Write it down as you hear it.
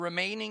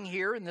Remaining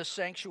here in this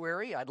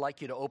sanctuary, I'd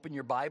like you to open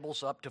your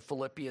Bibles up to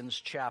Philippians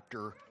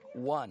chapter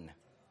 1.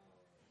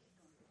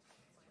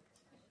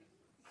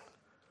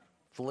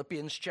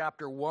 Philippians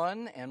chapter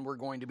 1, and we're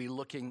going to be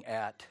looking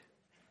at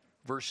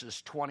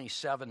verses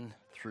 27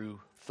 through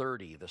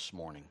 30 this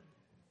morning.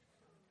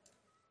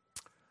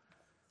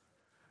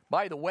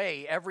 By the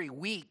way, every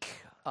week,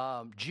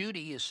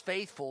 Judy is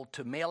faithful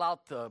to mail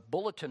out the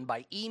bulletin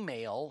by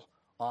email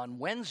on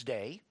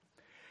Wednesday.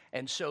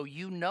 And so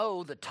you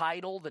know the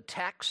title, the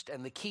text,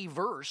 and the key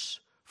verse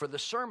for the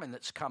sermon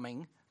that's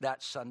coming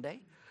that Sunday.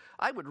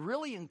 I would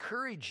really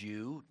encourage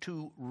you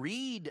to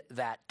read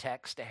that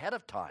text ahead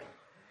of time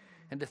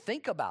and to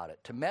think about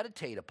it, to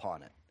meditate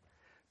upon it,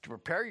 to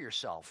prepare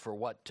yourself for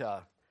what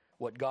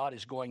God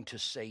is going to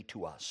say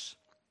to us.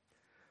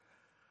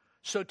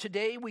 So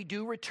today we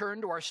do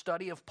return to our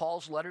study of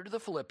Paul's letter to the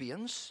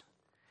Philippians.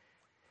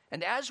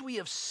 And as we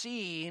have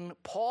seen,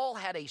 Paul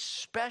had a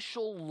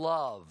special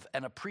love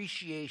and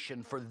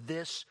appreciation for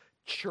this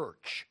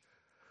church,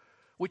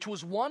 which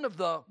was one of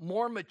the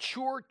more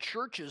mature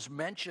churches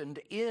mentioned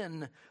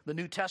in the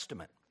New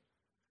Testament.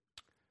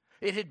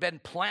 It had been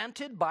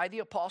planted by the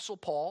Apostle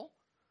Paul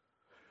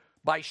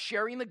by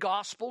sharing the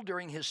gospel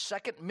during his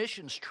second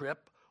missions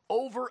trip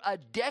over a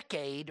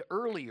decade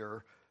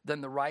earlier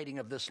than the writing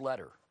of this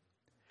letter.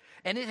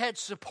 And it had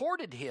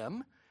supported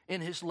him in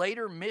his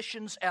later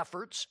missions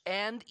efforts,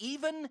 and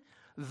even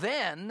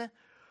then,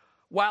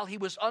 while he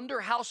was under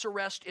house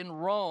arrest in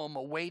Rome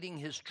awaiting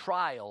his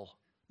trial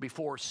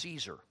before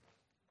Caesar.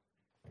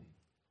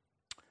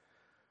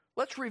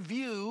 Let's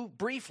review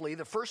briefly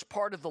the first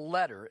part of the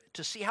letter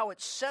to see how it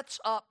sets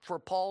up for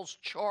Paul's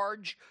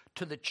charge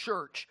to the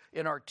church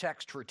in our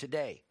text for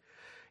today.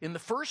 In the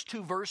first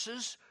two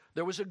verses,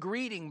 there was a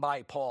greeting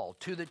by Paul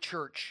to the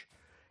church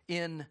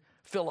in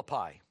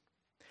Philippi.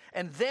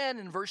 And then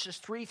in verses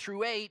 3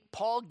 through 8,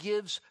 Paul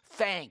gives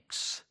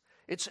thanks.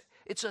 It's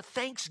a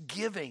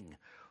thanksgiving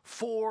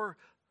for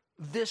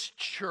this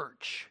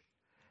church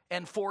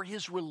and for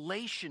his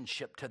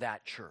relationship to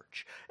that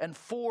church and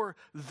for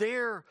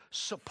their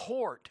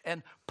support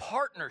and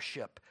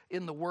partnership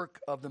in the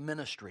work of the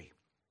ministry.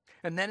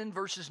 And then in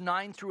verses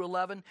 9 through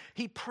 11,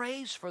 he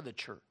prays for the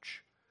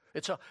church.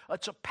 It's a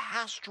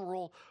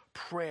pastoral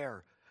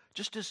prayer,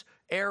 just as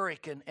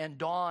Eric and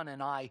Dawn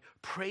and I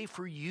pray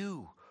for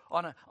you.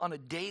 On a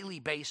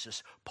daily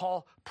basis,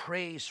 Paul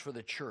prays for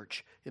the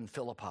church in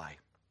Philippi.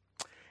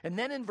 And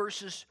then in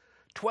verses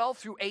 12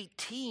 through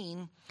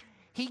 18,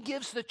 he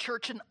gives the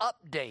church an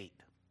update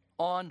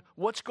on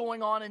what's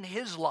going on in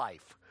his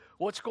life,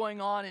 what's going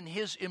on in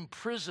his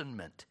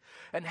imprisonment,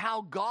 and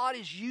how God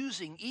is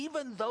using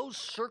even those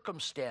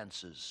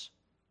circumstances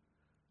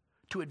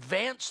to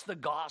advance the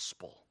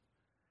gospel.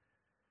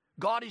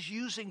 God is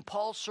using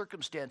Paul's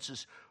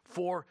circumstances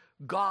for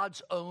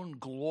God's own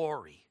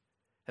glory.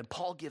 And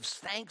Paul gives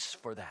thanks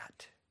for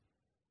that.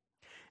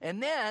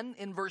 And then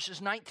in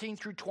verses 19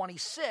 through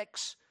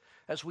 26,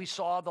 as we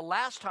saw the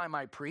last time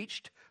I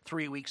preached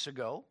 3 weeks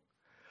ago,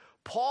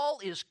 Paul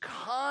is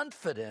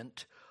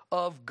confident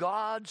of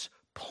God's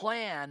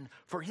plan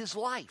for his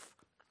life.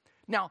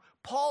 Now,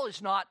 Paul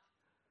is not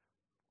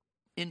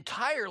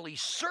entirely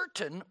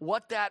certain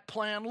what that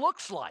plan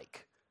looks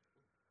like.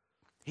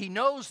 He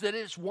knows that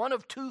it's one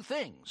of two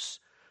things.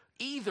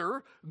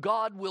 Either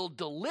God will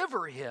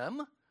deliver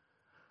him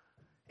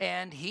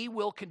and he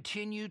will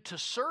continue to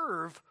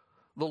serve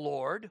the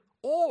Lord,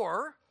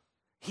 or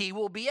he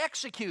will be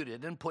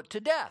executed and put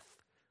to death.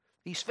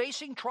 He's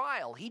facing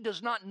trial. He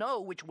does not know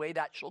which way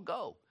that shall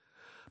go.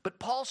 But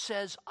Paul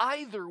says,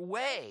 either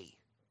way,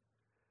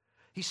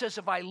 he says,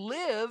 if I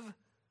live,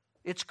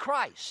 it's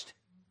Christ.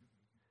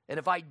 And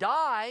if I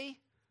die,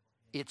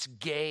 it's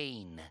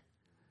gain.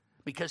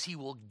 Because he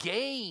will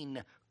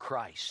gain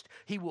Christ.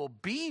 He will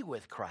be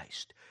with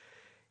Christ.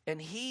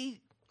 And he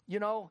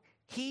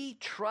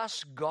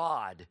trusts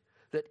God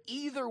that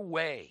either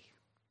way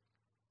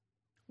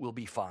will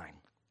be fine.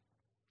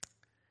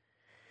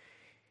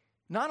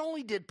 Not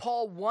only did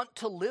Paul want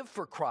to live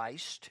for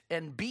Christ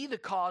and be the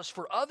cause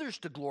for others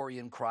to glory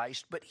in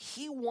Christ, but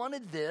he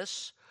wanted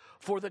this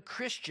for the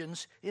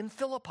Christians in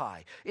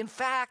Philippi. In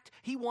fact,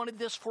 he wanted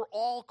this for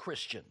all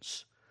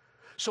Christians.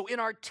 So in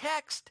our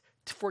text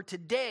for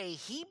today,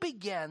 he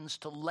begins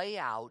to lay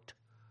out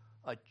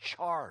a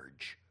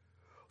charge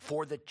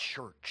for the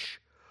church,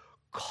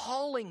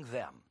 calling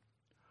them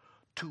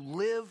to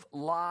live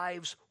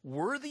lives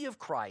worthy of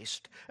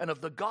Christ and of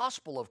the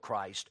gospel of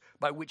Christ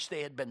by which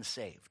they had been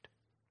saved.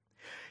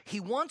 He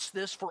wants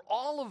this for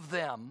all of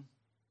them,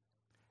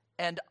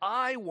 and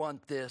I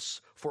want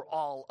this for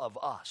all of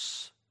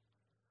us.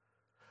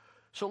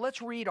 So let's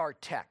read our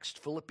text,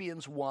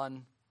 Philippians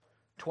 1,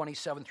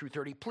 27 through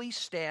 30. Please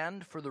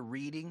stand for the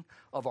reading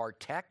of our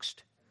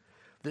text.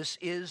 This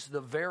is the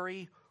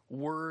very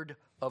word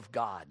of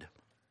God.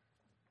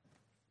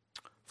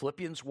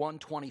 Philippians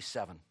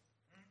 1:27.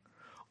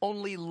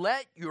 Only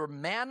let your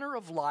manner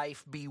of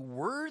life be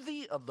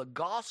worthy of the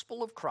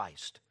gospel of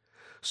Christ,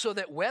 so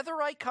that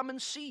whether I come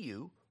and see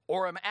you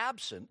or am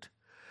absent,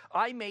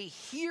 I may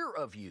hear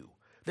of you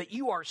that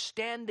you are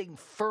standing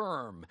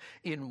firm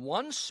in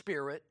one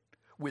spirit,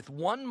 with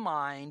one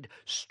mind,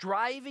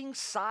 striving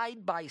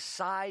side by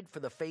side for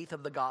the faith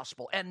of the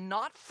gospel, and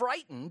not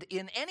frightened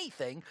in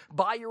anything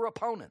by your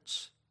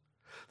opponents.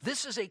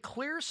 This is a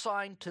clear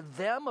sign to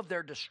them of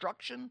their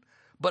destruction,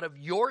 but of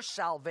your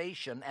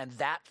salvation, and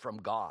that from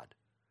God.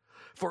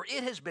 For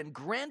it has been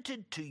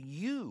granted to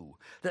you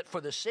that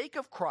for the sake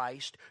of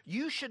Christ,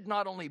 you should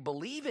not only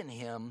believe in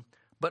him,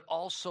 but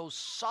also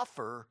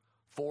suffer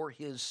for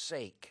his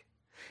sake,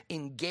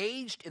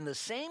 engaged in the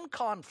same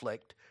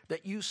conflict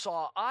that you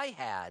saw I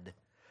had,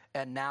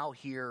 and now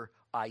here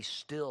I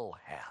still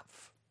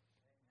have.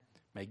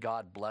 May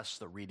God bless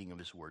the reading of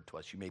his word to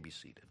us. You may be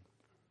seated.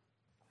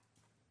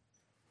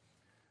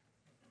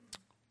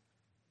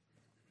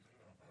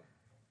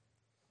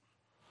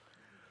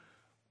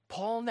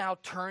 Paul now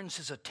turns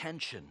his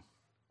attention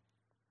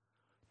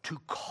to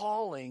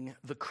calling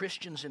the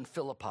Christians in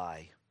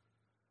Philippi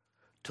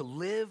to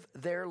live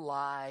their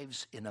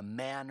lives in a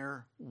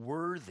manner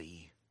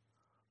worthy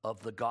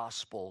of the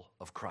gospel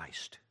of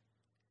Christ.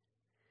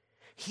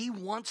 He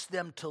wants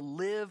them to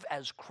live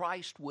as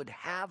Christ would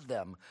have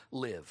them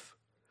live,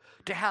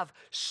 to have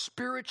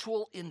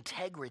spiritual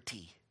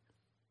integrity,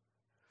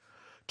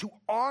 to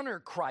honor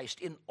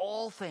Christ in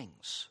all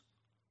things,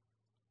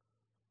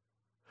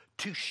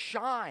 to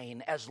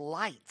shine as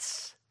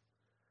lights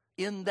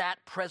in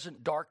that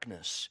present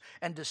darkness,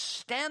 and to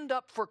stand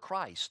up for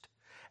Christ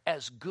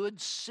as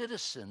good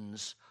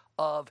citizens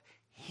of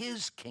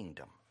his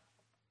kingdom.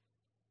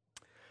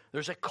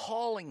 There's a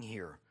calling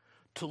here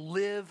to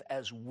live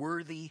as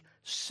worthy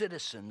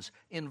citizens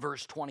in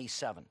verse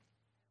 27.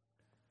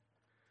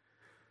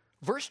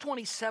 Verse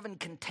 27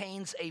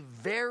 contains a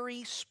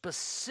very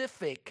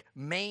specific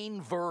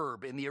main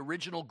verb in the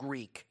original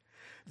Greek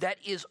that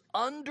is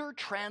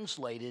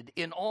under-translated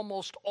in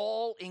almost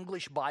all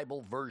English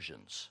Bible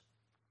versions.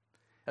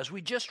 As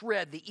we just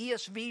read, the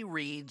ESV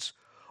reads,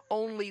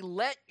 "Only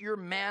let your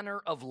manner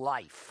of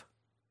life."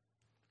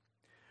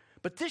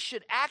 But this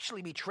should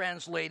actually be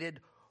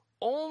translated,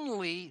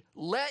 "Only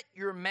let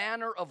your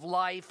manner of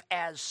life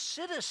as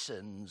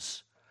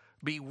citizens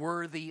be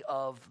worthy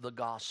of the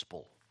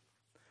gospel."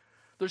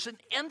 There's an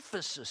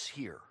emphasis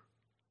here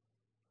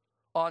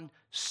on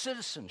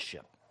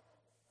citizenship.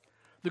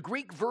 The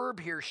Greek verb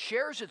here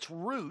shares its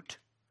root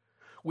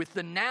with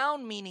the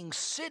noun meaning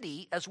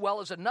city, as well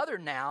as another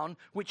noun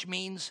which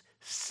means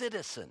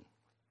citizen.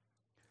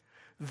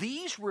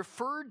 These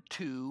referred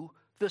to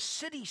the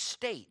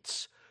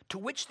city-states to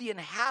which the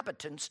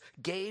inhabitants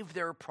gave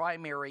their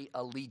primary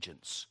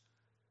allegiance.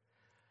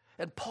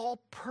 And Paul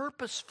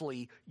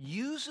purposefully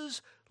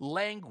uses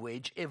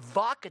language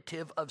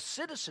evocative of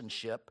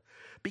citizenship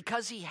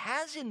because he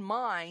has in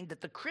mind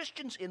that the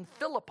Christians in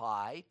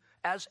Philippi,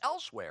 as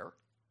elsewhere,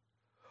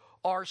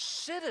 are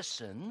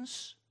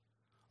citizens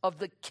of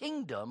the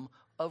kingdom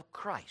of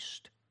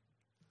Christ.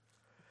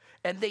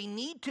 And they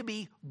need to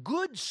be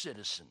good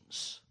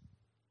citizens,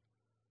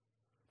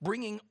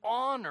 bringing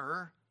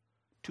honor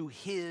to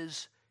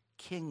his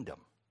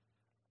kingdom.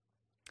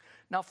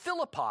 Now,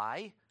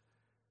 Philippi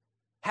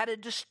had a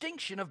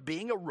distinction of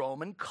being a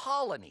Roman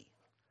colony,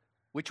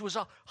 which was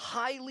a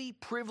highly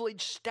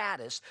privileged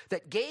status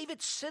that gave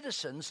its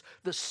citizens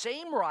the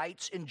same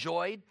rights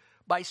enjoyed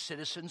by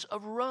citizens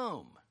of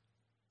Rome.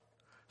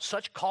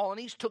 Such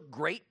colonies took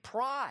great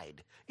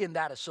pride in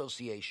that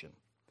association.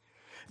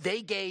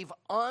 They gave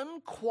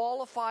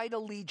unqualified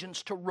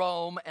allegiance to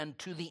Rome and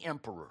to the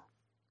emperor.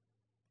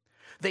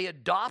 They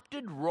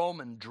adopted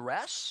Roman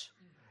dress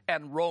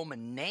and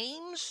Roman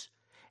names,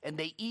 and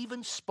they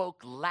even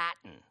spoke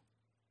Latin,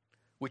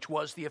 which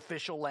was the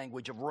official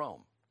language of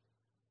Rome.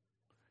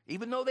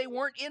 Even though they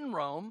weren't in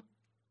Rome,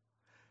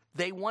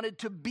 they wanted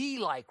to be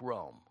like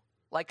Rome,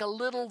 like a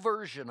little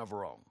version of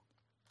Rome.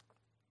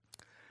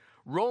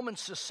 Roman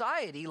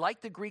society,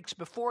 like the Greeks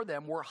before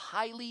them, were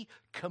highly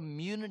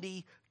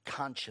community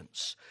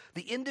conscious.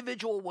 The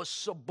individual was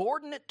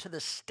subordinate to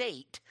the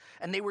state,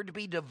 and they were to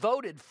be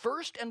devoted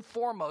first and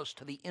foremost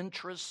to the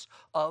interests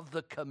of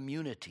the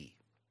community.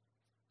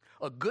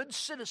 A good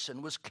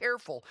citizen was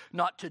careful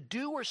not to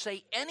do or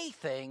say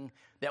anything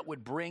that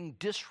would bring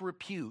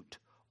disrepute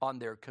on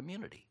their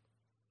community.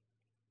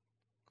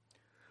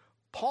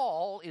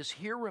 Paul is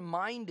here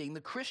reminding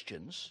the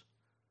Christians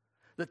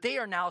that they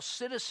are now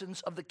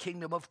citizens of the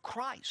kingdom of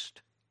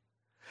Christ,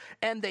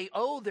 and they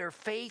owe their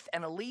faith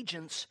and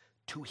allegiance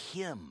to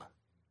him.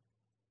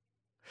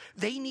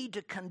 They need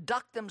to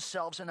conduct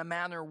themselves in a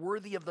manner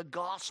worthy of the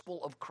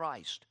gospel of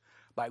Christ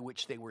by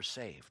which they were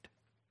saved.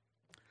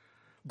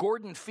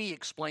 Gordon Fee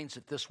explains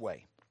it this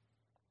way.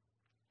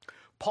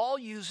 Paul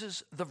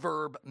uses the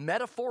verb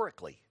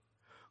metaphorically,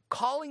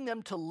 calling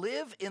them to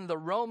live in the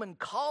Roman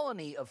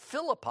colony of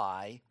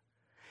Philippi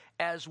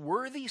as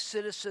worthy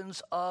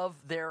citizens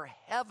of their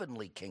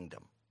heavenly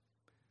kingdom.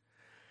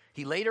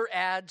 He later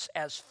adds,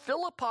 as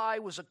Philippi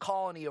was a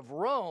colony of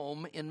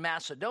Rome in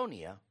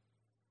Macedonia,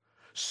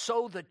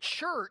 so the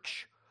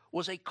church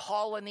was a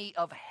colony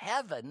of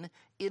heaven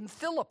in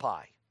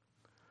Philippi,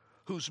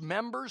 whose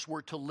members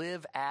were to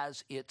live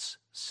as its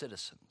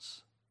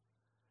citizens.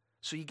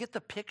 So you get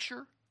the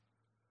picture?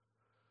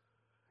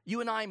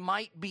 You and I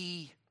might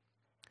be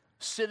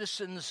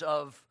citizens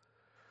of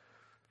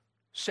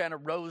Santa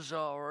Rosa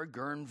or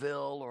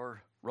Guerneville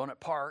or Rohnert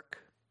Park.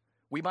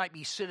 We might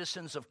be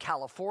citizens of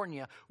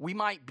California. We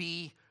might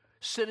be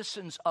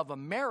citizens of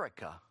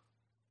America.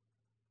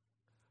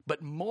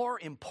 But more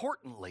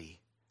importantly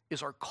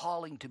is our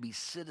calling to be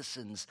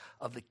citizens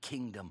of the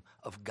kingdom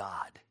of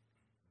God.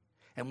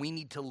 And we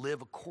need to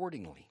live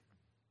accordingly.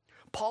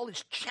 Paul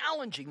is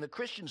challenging the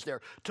Christians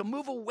there to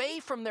move away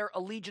from their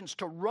allegiance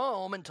to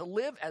Rome and to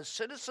live as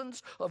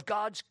citizens of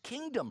God's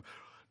kingdom,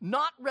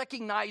 not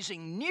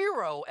recognizing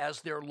Nero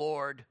as their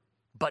Lord,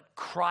 but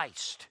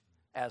Christ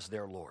as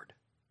their Lord.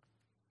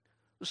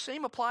 The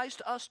same applies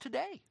to us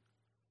today.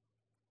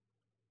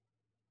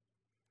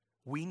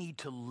 We need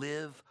to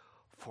live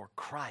for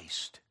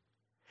Christ.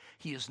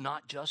 He is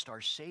not just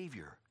our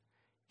Savior.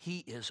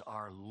 He is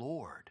our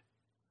Lord,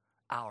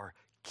 our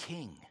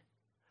King,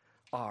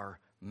 our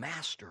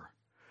Master.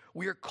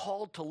 We are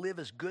called to live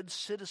as good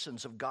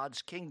citizens of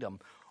God's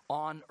kingdom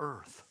on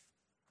earth.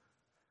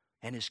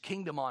 And his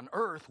kingdom on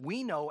earth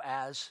we know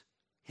as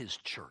his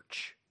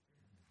church.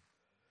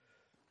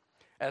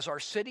 As our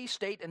city,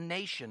 state, and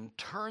nation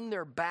turn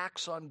their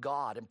backs on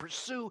God and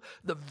pursue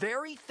the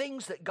very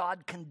things that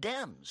God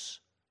condemns,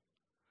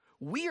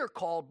 we are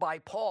called by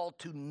Paul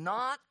to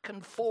not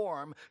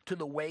conform to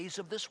the ways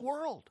of this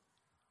world,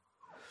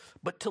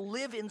 but to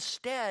live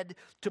instead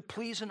to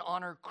please and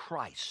honor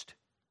Christ.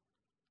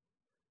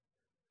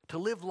 To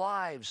live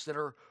lives that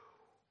are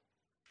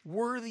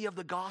worthy of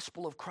the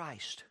gospel of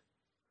Christ,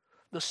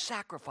 the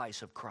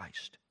sacrifice of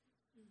Christ.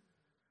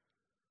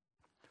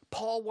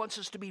 Paul wants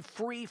us to be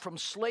free from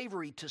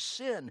slavery to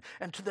sin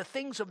and to the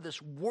things of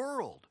this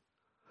world.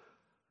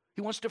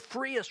 He wants to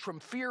free us from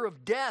fear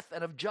of death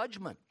and of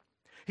judgment.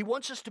 He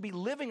wants us to be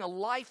living a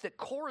life that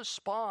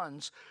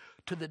corresponds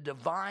to the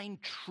divine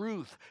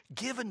truth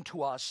given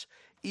to us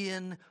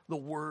in the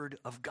Word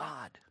of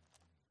God.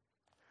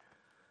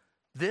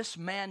 This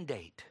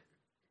mandate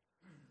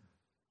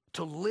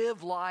to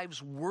live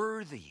lives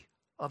worthy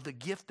of the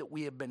gift that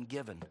we have been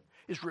given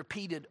is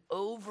repeated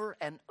over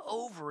and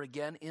over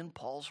again in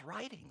Paul's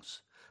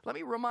writings. Let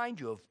me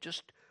remind you of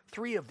just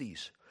 3 of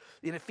these.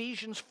 In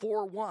Ephesians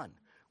 4:1,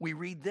 we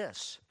read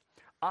this: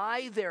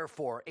 I,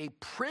 therefore, a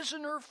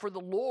prisoner for the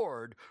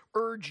Lord,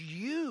 urge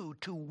you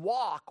to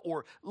walk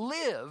or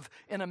live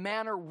in a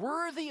manner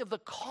worthy of the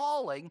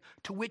calling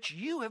to which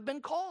you have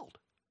been called.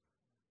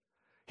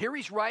 Here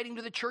he's writing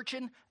to the church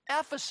in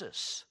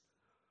Ephesus,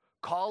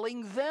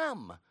 calling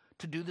them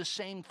to do the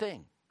same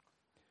thing.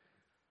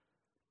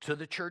 To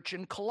the church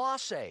in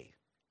Colossae,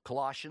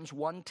 Colossians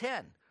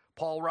 1:10,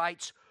 Paul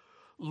writes,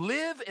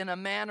 live in a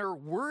manner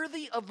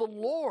worthy of the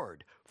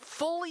Lord,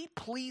 fully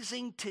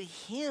pleasing to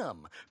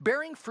him,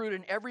 bearing fruit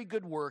in every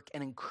good work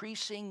and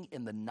increasing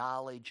in the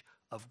knowledge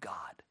of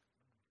God.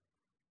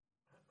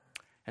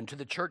 And to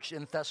the church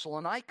in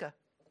Thessalonica,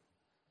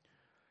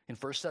 in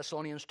 1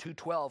 Thessalonians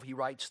 2:12, he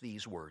writes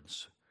these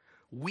words: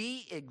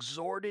 we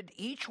exhorted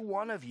each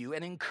one of you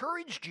and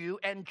encouraged you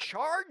and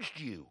charged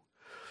you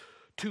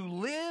to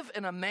live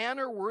in a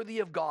manner worthy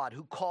of God,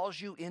 who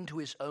calls you into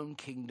his own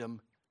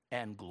kingdom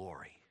and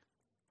glory.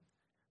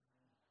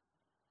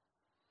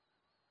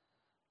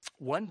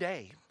 One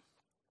day,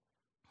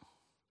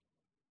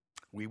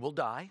 we will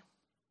die,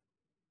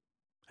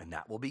 and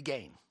that will be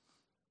gain.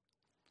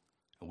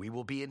 And we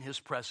will be in his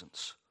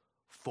presence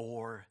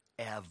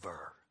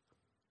forever.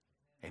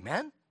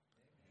 Amen?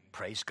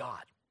 Praise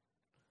God.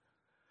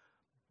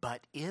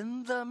 But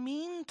in the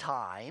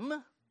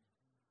meantime,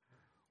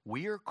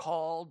 we are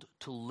called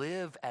to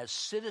live as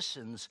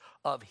citizens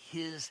of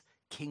his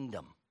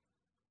kingdom,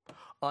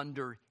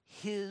 under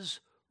his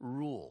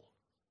rule,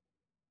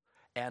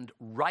 and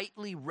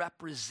rightly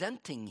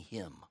representing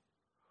him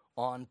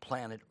on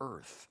planet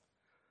Earth.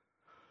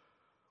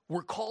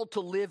 We're called to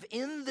live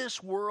in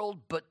this world,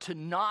 but to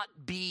not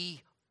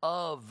be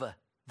of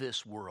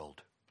this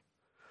world.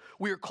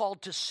 We are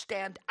called to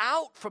stand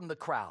out from the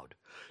crowd,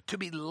 to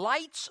be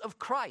lights of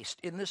Christ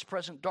in this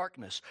present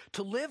darkness,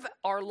 to live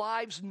our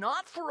lives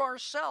not for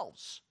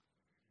ourselves,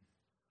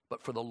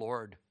 but for the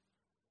Lord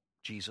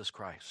Jesus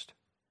Christ.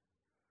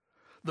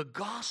 The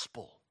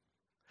gospel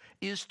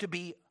is to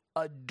be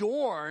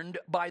adorned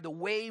by the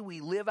way we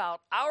live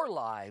out our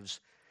lives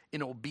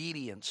in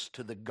obedience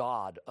to the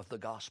God of the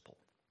gospel.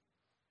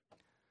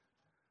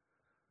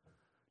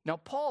 Now,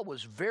 Paul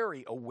was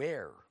very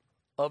aware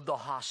of the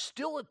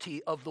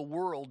hostility of the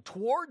world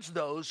towards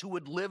those who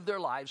would live their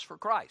lives for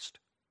Christ.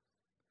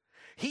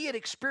 He had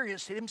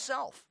experienced it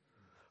himself,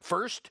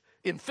 first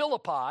in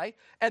Philippi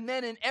and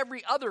then in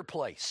every other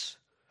place.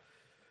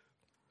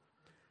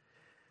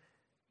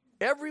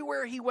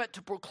 Everywhere he went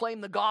to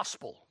proclaim the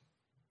gospel,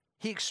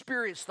 he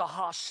experienced the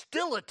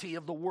hostility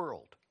of the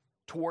world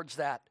towards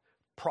that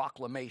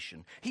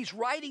proclamation. He's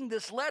writing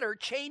this letter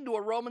chained to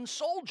a Roman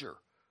soldier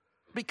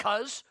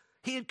because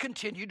he had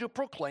continued to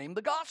proclaim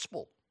the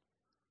gospel.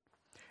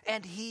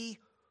 And he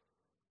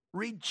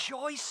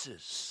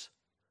rejoices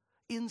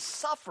in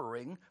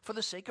suffering for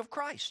the sake of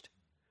Christ.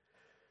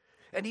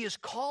 And he is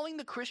calling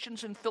the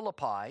Christians in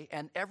Philippi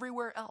and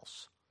everywhere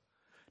else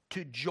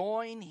to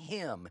join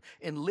him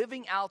in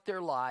living out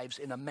their lives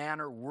in a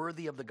manner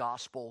worthy of the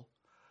gospel,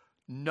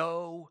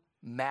 no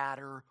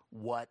matter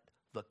what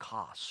the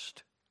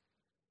cost,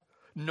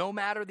 no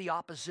matter the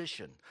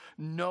opposition,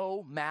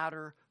 no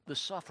matter the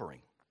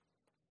suffering.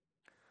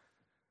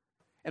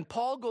 And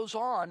Paul goes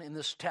on in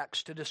this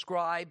text to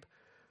describe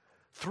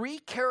 3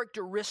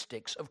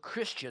 characteristics of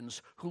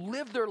Christians who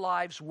live their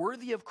lives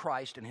worthy of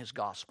Christ and his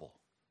gospel: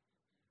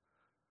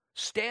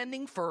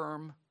 standing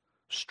firm,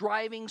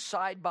 striving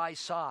side by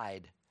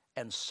side,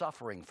 and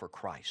suffering for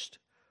Christ.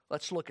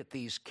 Let's look at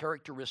these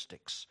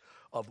characteristics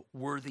of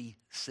worthy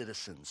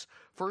citizens.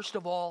 First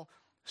of all,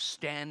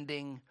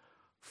 standing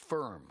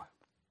firm.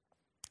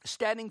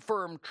 Standing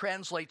firm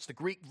translates the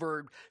Greek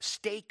verb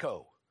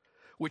stako,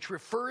 which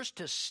refers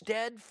to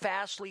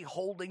steadfastly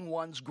holding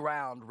one's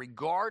ground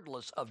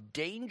regardless of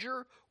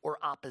danger or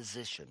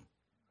opposition.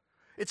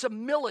 It's a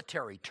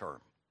military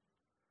term.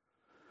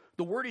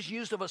 The word is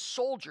used of a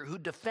soldier who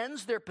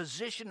defends their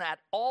position at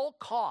all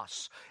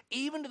costs,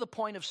 even to the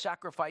point of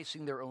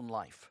sacrificing their own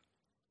life.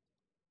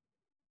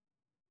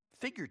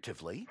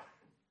 Figuratively,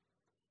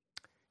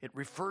 it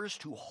refers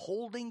to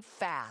holding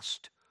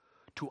fast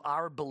to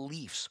our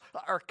beliefs,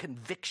 our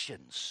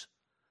convictions,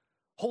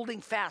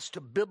 holding fast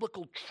to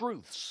biblical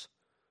truths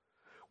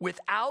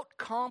without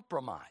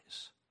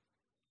compromise,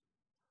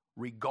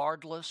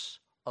 regardless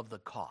of the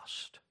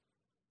cost,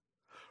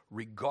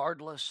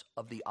 regardless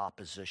of the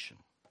opposition.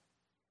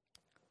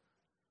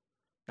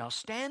 Now,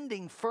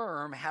 standing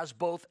firm has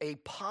both a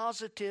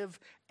positive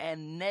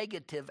and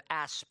negative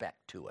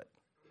aspect to it.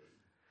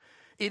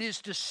 It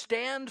is to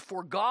stand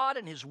for God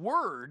and his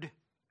word.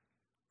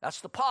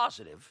 That's the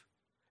positive.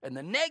 And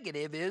the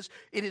negative is,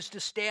 it is to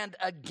stand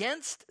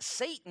against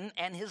Satan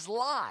and his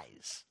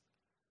lies.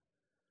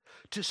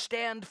 To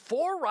stand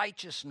for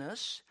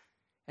righteousness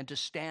and to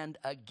stand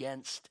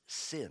against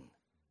sin.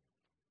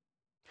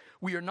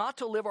 We are not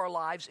to live our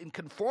lives in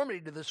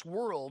conformity to this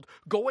world,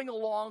 going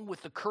along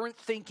with the current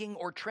thinking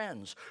or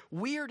trends.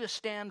 We are to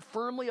stand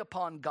firmly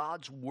upon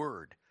God's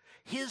word,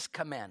 his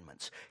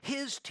commandments,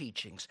 his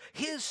teachings,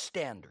 his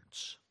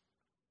standards.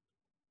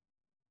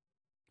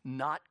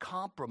 Not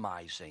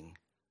compromising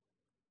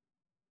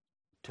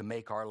to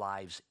make our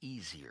lives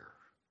easier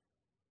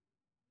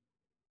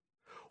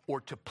or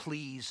to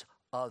please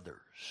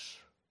others.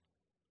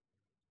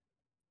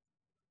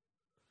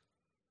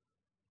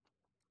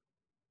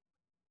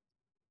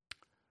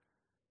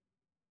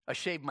 I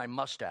shaved my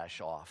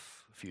mustache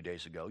off a few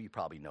days ago. You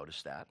probably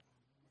noticed that.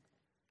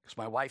 Because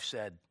my wife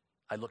said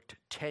I looked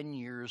 10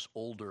 years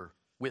older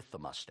with the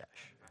mustache.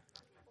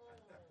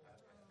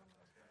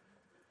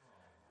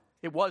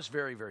 It was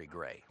very, very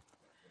gray.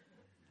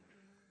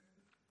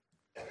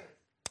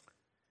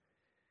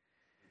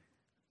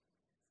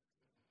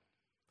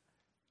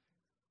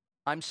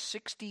 I'm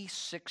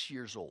 66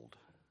 years old.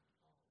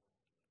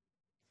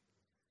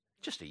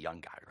 Just a young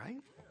guy,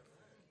 right?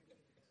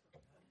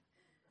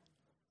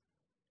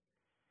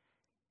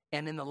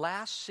 And in the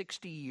last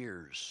 60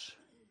 years,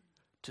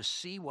 to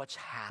see what's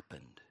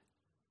happened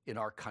in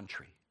our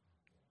country,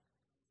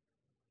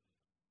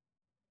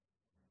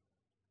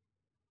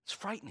 it's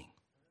frightening.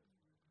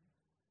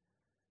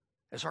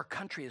 As our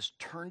country has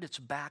turned its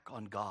back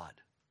on God,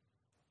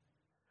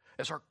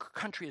 as our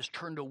country has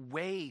turned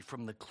away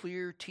from the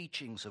clear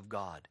teachings of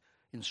God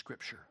in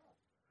Scripture,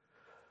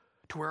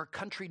 to where our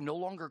country no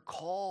longer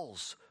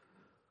calls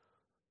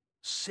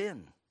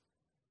sin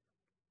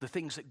the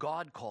things that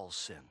God calls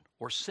sin,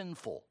 or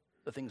sinful,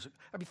 the things.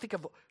 I mean,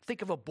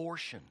 think of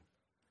abortion,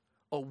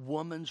 a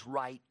woman's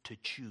right to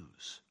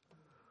choose,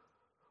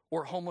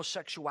 or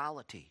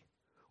homosexuality,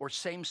 or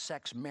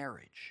same-sex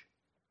marriage,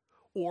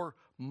 or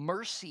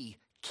mercy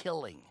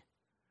killing.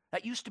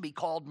 That used to be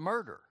called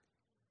murder.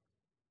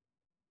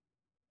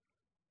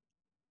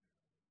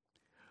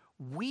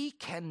 We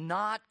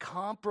cannot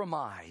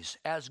compromise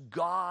as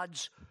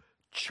God's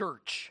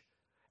church,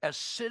 as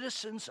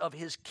citizens of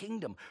his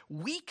kingdom.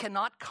 We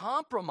cannot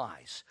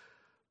compromise.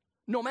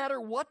 No matter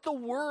what the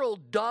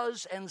world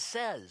does and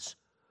says,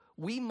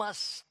 we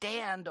must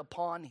stand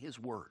upon his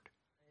word.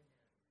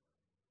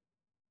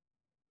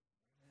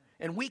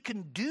 And we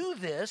can do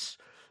this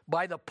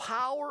by the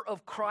power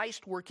of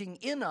Christ working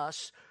in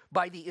us,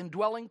 by the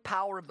indwelling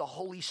power of the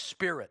Holy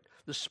Spirit,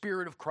 the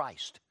Spirit of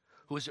Christ,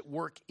 who is at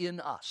work in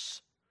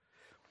us.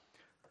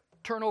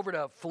 Turn over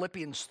to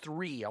Philippians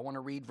 3. I want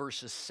to read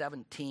verses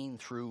 17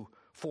 through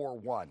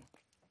 4:1.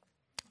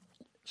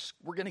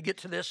 We're going to get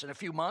to this in a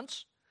few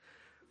months.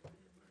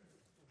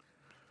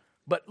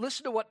 But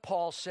listen to what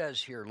Paul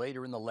says here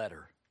later in the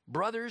letter.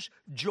 Brothers,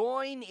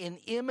 join in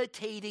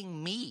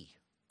imitating me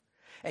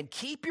and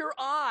keep your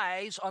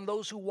eyes on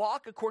those who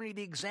walk according to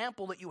the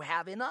example that you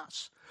have in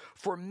us.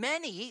 For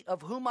many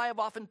of whom I have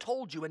often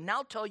told you and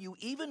now tell you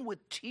even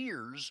with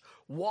tears,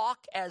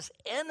 walk as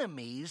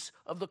enemies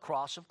of the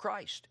cross of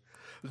Christ.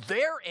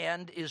 Their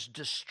end is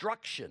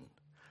destruction.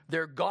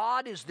 Their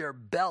God is their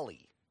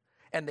belly,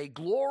 and they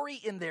glory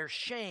in their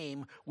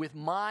shame with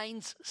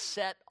minds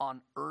set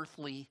on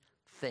earthly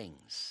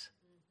things.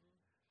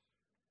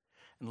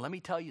 And let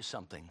me tell you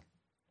something.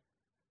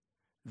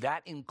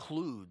 That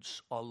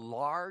includes a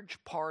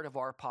large part of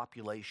our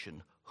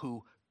population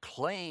who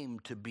claim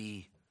to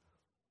be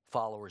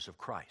followers of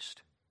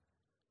Christ.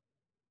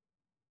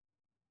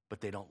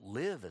 But they don't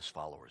live as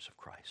followers of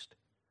Christ.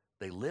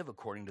 They live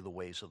according to the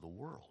ways of the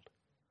world.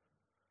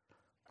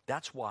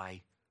 That's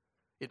why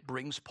it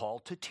brings Paul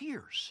to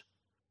tears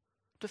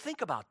to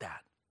think about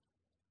that.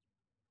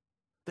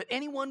 That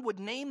anyone would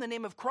name the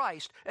name of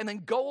Christ and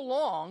then go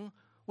along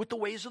with the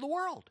ways of the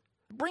world.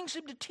 It brings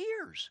him to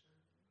tears.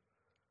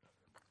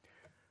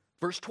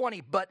 Verse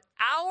 20, but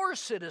our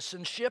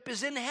citizenship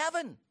is in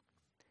heaven,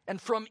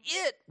 and from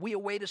it we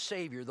await a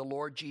Savior, the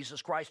Lord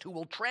Jesus Christ, who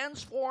will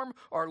transform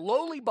our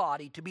lowly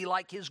body to be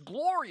like his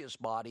glorious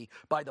body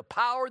by the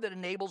power that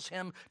enables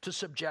him to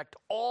subject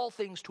all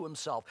things to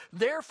himself.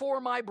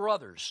 Therefore, my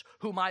brothers,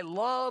 whom I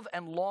love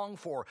and long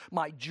for,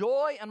 my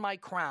joy and my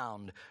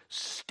crown,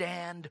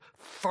 stand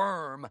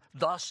firm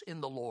thus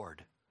in the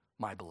Lord,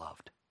 my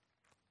beloved.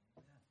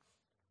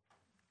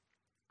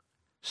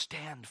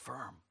 Stand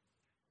firm.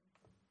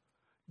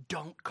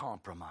 Don't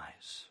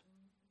compromise.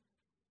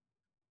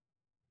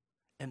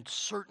 And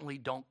certainly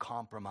don't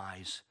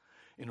compromise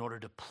in order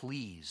to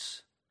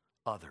please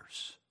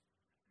others.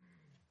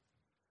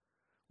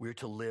 We're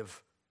to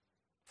live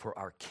for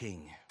our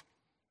King.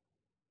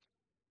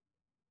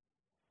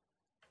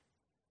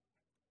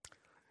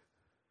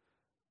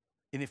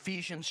 In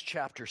Ephesians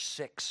chapter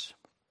 6,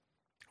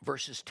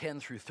 verses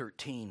 10 through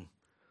 13,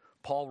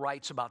 Paul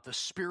writes about the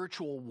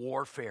spiritual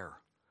warfare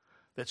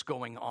that's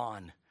going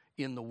on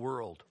in the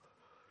world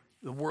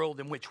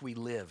in which we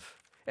live,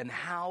 and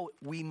how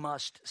we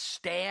must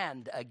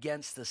stand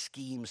against the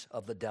schemes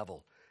of the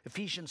devil.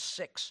 Ephesians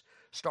 6,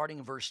 starting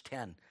in verse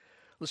 10.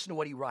 Listen to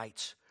what he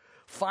writes.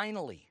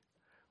 Finally,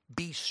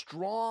 be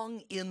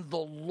strong in the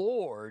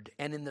Lord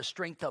and in the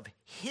strength of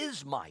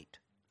his might.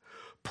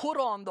 Put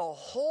on the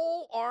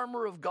whole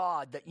armor of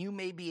God that you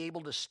may be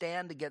able to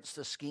stand against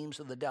the schemes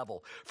of the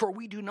devil. For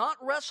we do not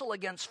wrestle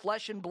against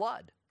flesh and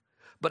blood,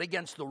 but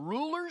against the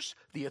rulers,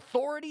 the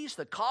authorities,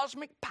 the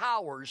cosmic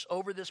powers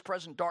over this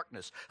present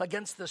darkness,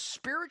 against the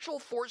spiritual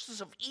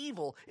forces of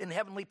evil in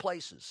heavenly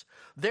places.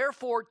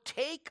 Therefore,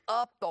 take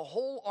up the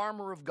whole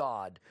armor of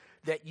God,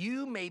 that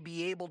you may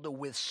be able to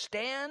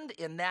withstand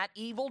in that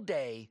evil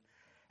day,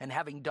 and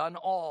having done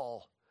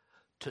all,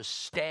 to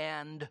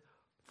stand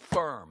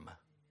firm.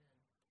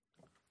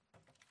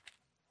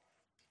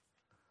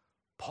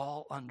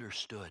 Paul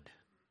understood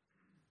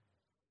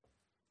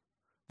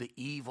the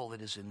evil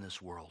that is in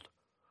this world.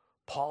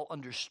 Paul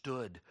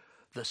understood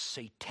the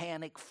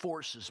satanic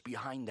forces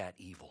behind that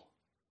evil.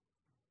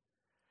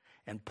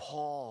 And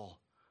Paul,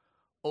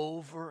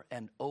 over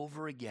and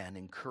over again,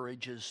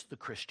 encourages the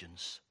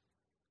Christians,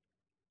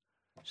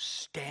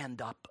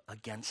 stand up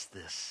against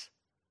this.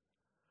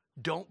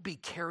 Don't be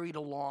carried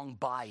along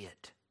by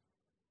it.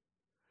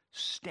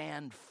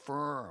 Stand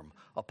firm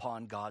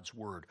upon God's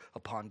word,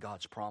 upon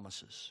God's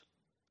promises.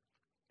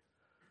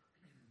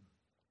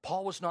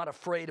 Paul was not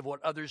afraid of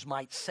what others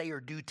might say or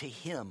do to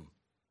him.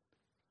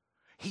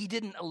 He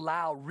didn't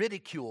allow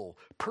ridicule,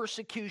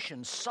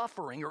 persecution,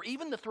 suffering, or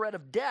even the threat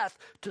of death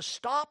to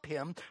stop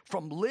him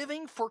from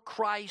living for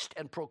Christ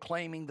and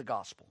proclaiming the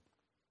gospel.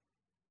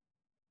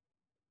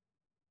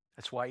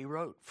 That's why he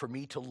wrote, "For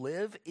me to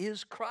live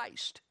is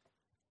Christ,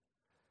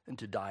 and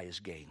to die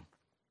is gain."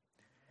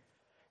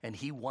 And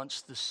he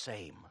wants the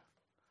same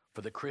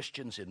for the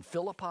Christians in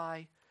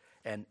Philippi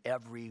and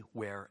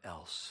everywhere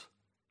else.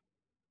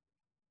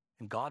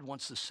 And God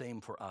wants the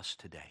same for us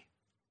today.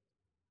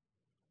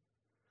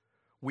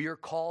 We are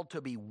called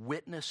to be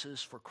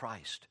witnesses for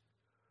Christ.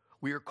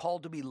 We are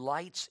called to be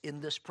lights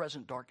in this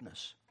present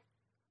darkness.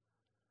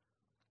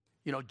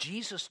 You know,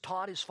 Jesus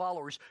taught his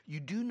followers, you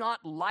do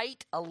not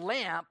light a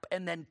lamp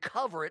and then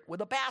cover it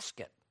with a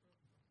basket.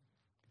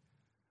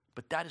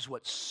 But that is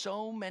what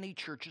so many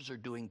churches are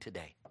doing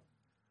today.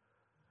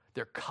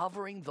 They're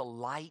covering the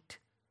light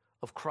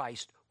of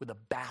Christ with a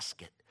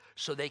basket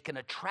so they can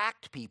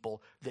attract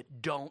people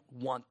that don't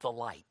want the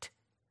light.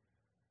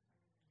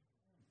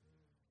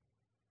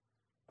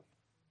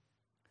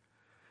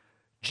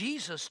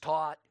 Jesus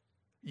taught,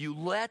 you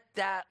let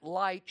that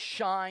light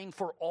shine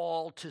for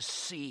all to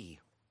see.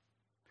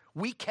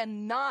 We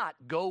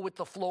cannot go with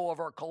the flow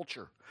of our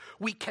culture.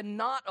 We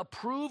cannot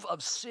approve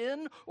of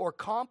sin or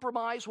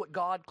compromise what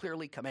God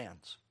clearly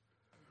commands.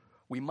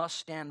 We must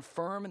stand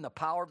firm in the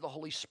power of the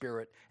Holy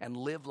Spirit and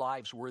live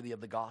lives worthy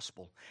of the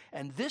gospel.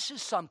 And this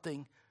is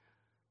something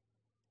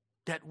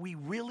that we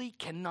really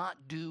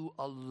cannot do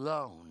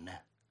alone.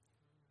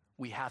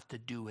 We have to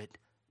do it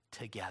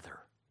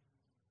together,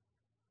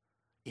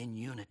 in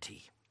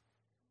unity.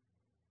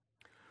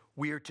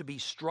 We are to be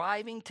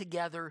striving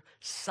together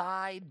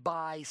side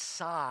by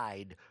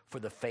side for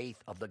the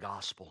faith of the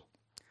gospel,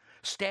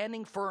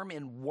 standing firm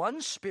in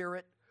one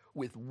spirit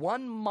with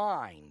one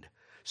mind,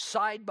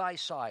 side by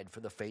side for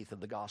the faith of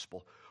the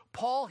gospel.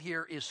 Paul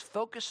here is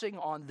focusing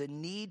on the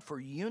need for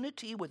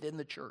unity within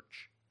the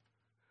church.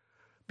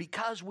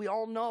 because we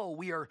all know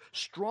we are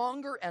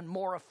stronger and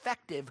more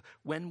effective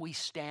when we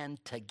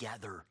stand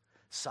together,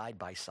 side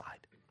by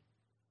side.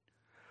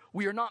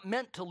 We are not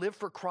meant to live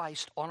for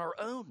Christ on our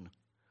own.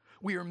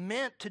 We are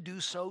meant to do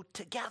so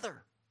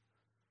together,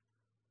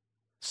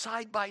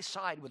 side by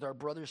side with our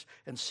brothers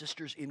and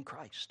sisters in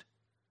Christ.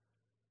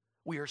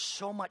 We are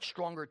so much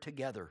stronger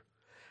together,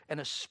 and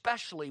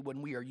especially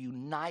when we are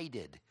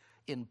united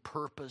in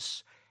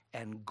purpose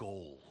and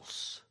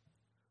goals.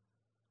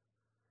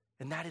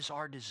 And that is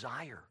our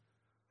desire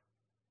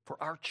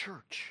for our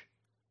church,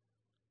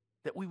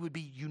 that we would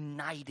be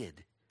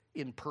united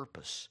in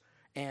purpose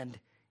and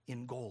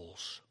in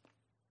goals.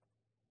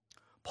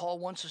 Paul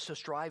wants us to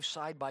strive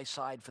side by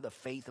side for the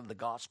faith of the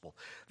gospel.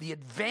 The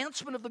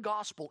advancement of the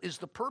gospel is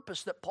the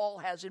purpose that Paul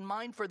has in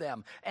mind for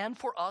them and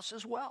for us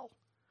as well.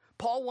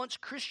 Paul wants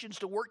Christians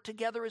to work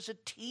together as a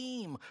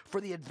team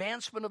for the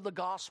advancement of the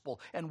gospel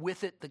and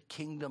with it the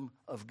kingdom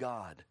of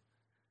God.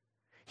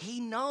 He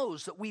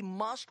knows that we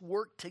must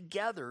work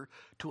together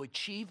to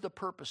achieve the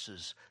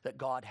purposes that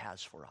God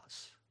has for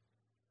us.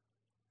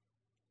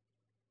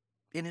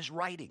 In his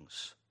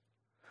writings,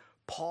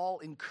 Paul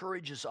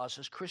encourages us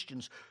as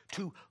Christians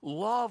to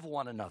love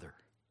one another,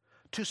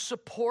 to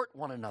support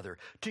one another,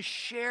 to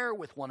share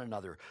with one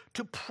another,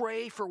 to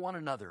pray for one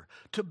another,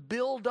 to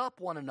build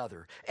up one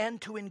another, and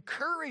to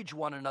encourage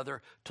one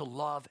another to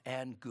love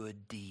and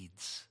good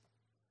deeds.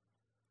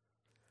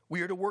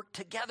 We are to work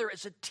together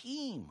as a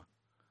team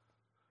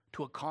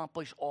to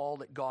accomplish all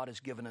that God has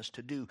given us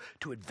to do,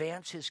 to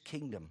advance his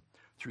kingdom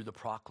through the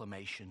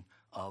proclamation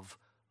of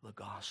the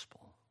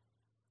gospel.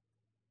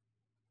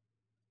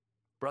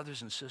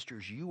 Brothers and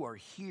sisters, you are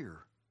here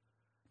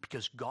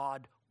because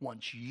God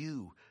wants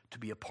you to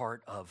be a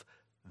part of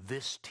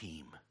this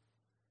team,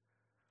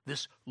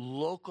 this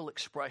local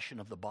expression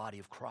of the body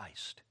of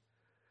Christ.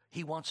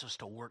 He wants us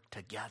to work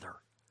together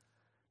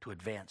to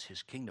advance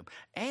his kingdom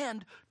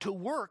and to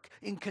work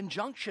in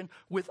conjunction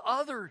with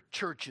other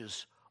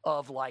churches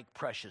of like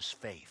precious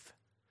faith,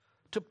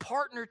 to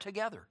partner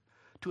together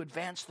to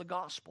advance the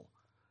gospel,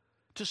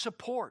 to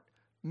support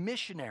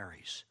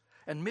missionaries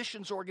and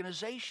missions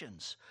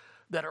organizations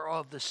that are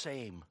of the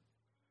same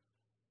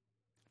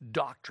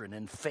doctrine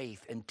and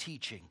faith and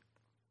teaching.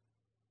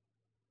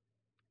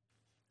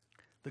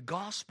 The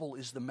gospel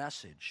is the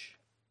message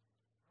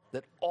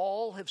that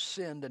all have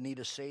sinned and need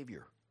a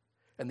Savior.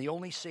 And the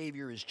only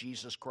Savior is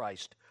Jesus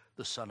Christ,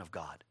 the Son of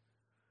God,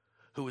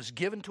 who was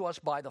given to us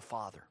by the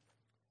Father.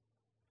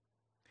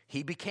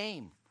 He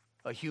became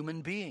a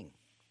human being,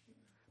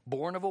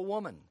 born of a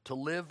woman, to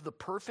live the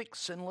perfect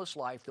sinless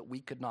life that we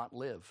could not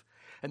live,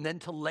 and then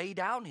to lay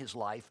down his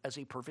life as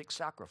a perfect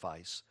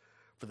sacrifice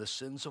for the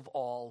sins of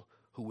all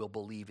who will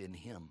believe in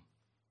him.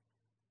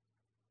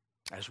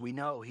 As we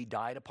know, he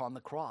died upon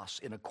the cross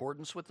in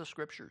accordance with the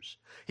Scriptures.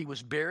 He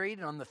was buried,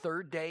 and on the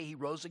third day he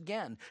rose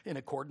again in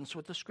accordance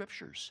with the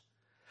Scriptures.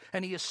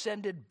 And he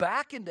ascended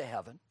back into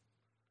heaven,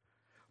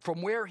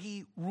 from where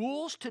he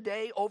rules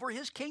today over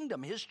his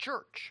kingdom, his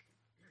church,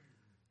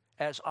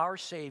 as our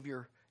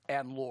Savior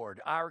and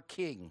Lord, our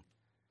King,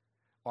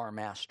 our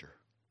Master.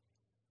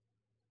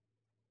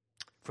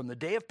 From the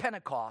day of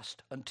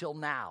Pentecost until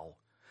now,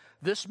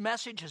 this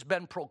message has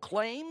been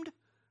proclaimed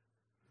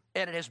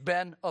and it has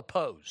been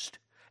opposed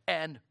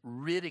and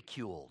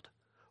ridiculed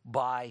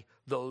by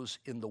those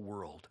in the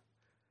world.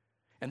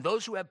 And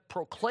those who have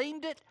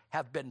proclaimed it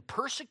have been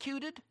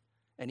persecuted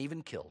and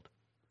even killed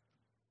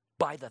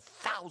by the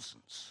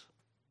thousands,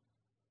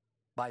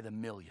 by the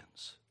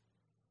millions.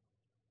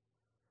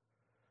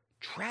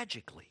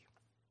 Tragically,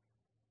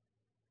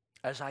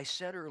 as I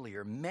said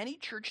earlier, many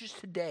churches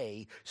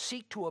today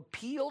seek to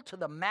appeal to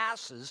the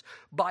masses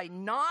by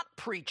not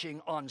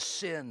preaching on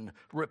sin,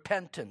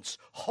 repentance,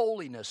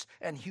 holiness,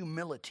 and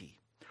humility.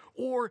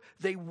 Or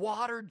they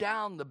water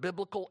down the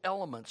biblical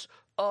elements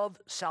of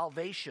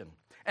salvation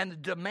and the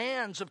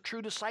demands of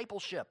true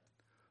discipleship,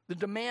 the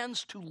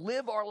demands to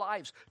live our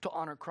lives to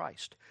honor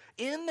Christ.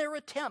 In their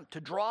attempt to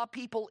draw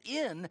people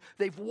in,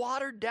 they've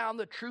watered down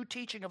the true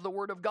teaching of the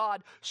Word of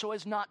God so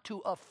as not to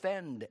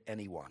offend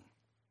anyone.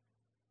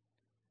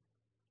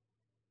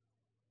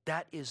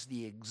 That is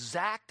the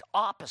exact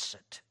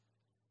opposite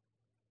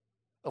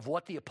of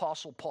what the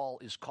Apostle Paul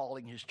is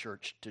calling his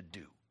church to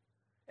do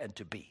and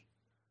to be.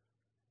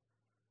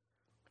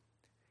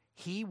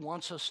 He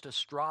wants us to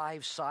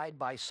strive side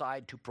by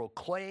side to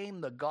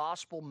proclaim the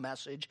gospel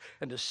message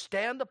and to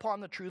stand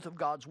upon the truth of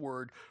God's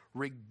word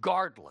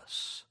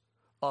regardless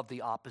of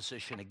the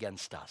opposition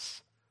against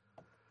us,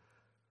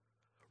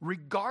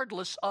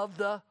 regardless of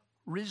the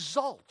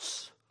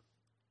results.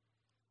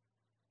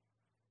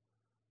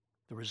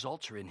 The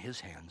results are in his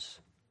hands.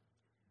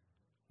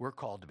 We're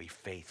called to be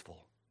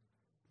faithful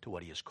to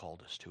what he has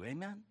called us to.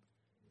 Amen?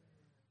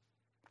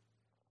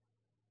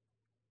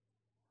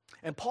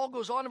 And Paul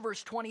goes on in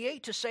verse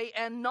 28 to say,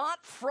 and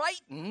not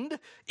frightened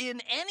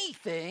in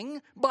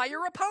anything by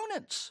your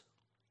opponents.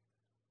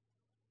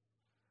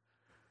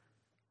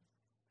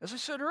 As I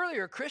said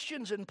earlier,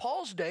 Christians in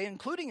Paul's day,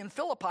 including in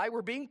Philippi,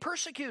 were being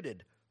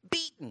persecuted.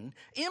 beaten,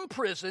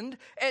 imprisoned,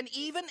 and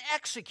even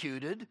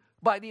executed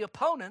by the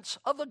opponents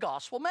of the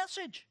gospel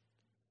message.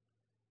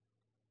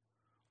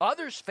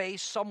 Others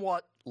face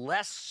somewhat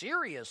less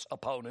serious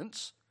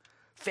opponents,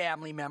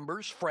 family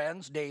members,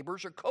 friends,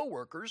 neighbors, or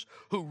co-workers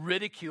who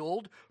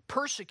ridiculed,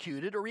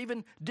 persecuted, or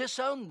even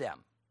disowned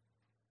them.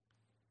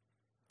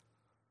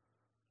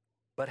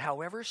 But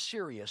however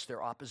serious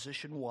their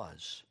opposition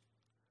was,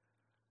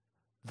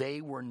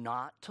 they were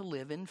not to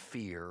live in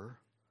fear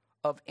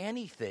of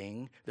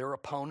anything their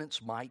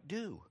opponents might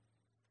do.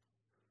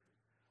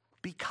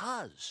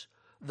 Because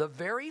the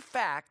very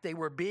fact they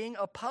were being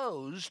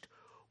opposed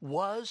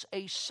was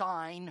a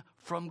sign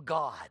from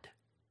God.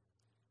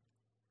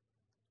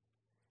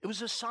 It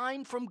was a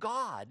sign from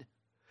God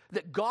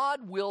that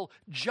God will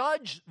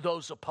judge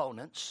those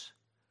opponents,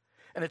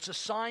 and it's a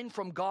sign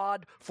from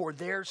God for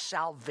their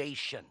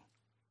salvation.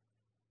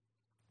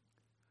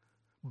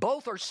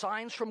 Both are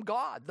signs from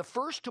God. The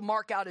first to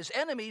mark out his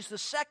enemies, the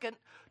second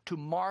to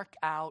mark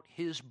out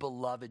his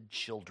beloved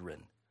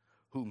children,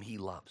 whom he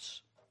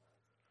loves.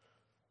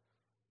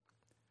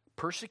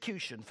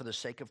 Persecution for the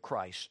sake of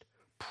Christ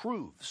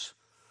proves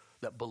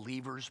that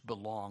believers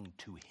belong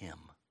to him.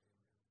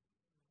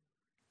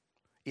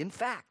 In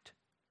fact,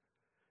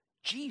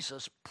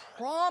 Jesus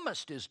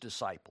promised his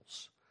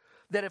disciples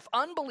that if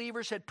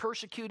unbelievers had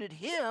persecuted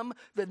him,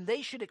 then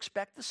they should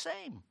expect the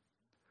same.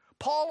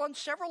 Paul on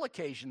several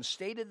occasions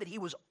stated that he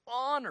was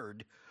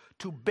honored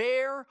to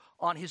bear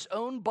on his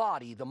own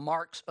body the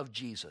marks of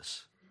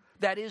Jesus.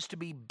 That is, to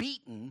be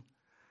beaten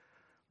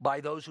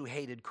by those who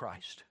hated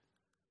Christ.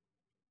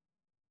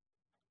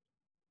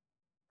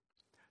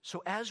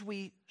 So as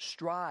we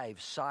strive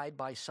side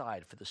by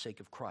side for the sake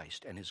of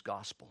Christ and his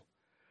gospel,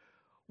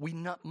 we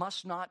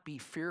must not be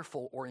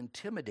fearful or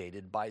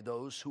intimidated by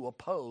those who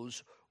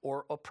oppose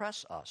or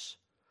oppress us,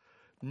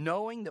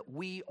 knowing that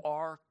we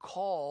are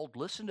called,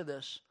 listen to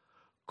this,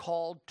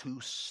 called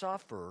to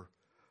suffer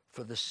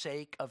for the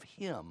sake of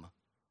him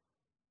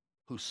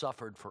who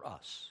suffered for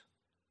us.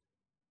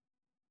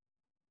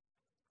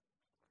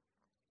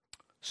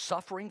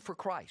 Suffering for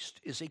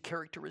Christ is a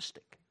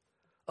characteristic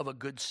of a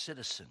good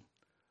citizen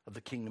of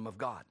the kingdom of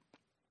God.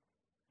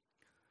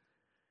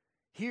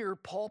 Here,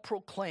 Paul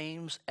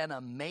proclaims an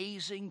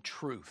amazing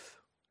truth,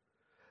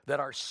 that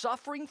our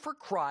suffering for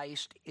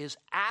Christ is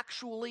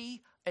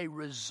actually a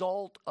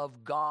result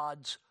of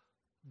God's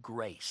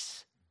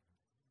grace.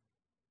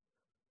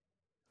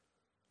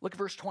 Look at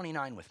verse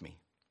 29 with me.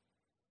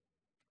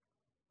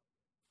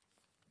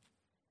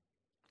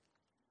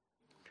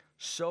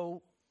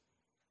 So,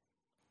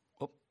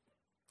 go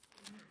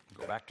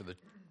back to the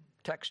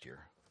text here.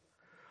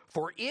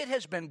 For it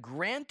has been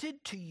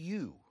granted to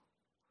you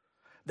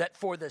that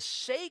for the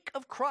sake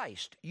of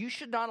Christ, you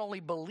should not only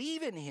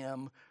believe in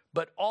him,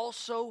 but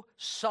also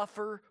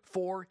suffer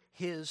for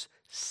his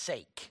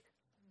sake.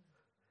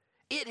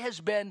 It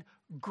has been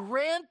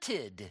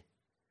granted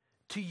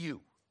to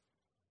you.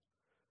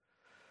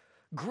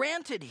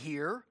 Granted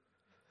here,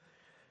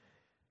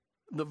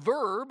 the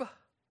verb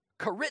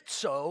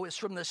charitzo is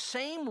from the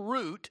same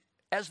root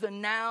as the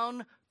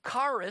noun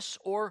charis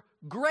or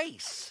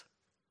grace.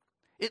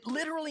 It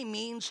literally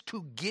means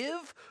to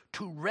give,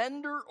 to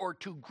render, or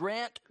to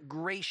grant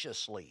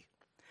graciously.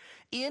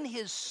 In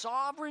his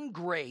sovereign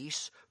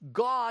grace,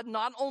 God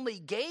not only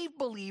gave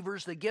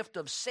believers the gift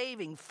of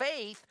saving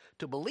faith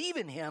to believe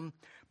in him,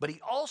 but he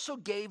also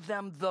gave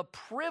them the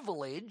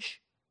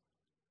privilege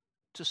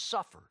to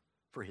suffer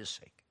for his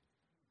sake.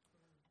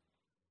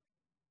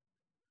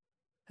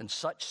 And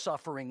such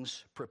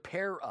sufferings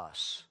prepare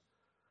us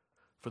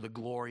for the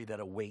glory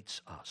that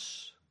awaits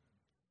us.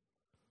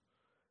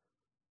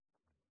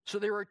 So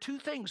there are two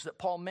things that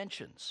Paul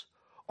mentions,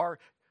 are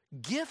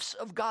gifts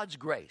of God's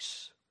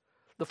grace.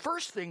 The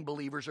first thing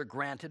believers are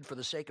granted for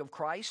the sake of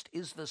Christ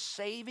is the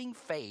saving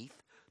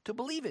faith to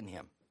believe in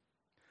him.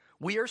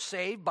 We are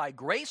saved by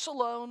grace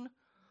alone,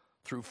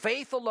 through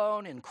faith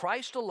alone, in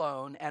Christ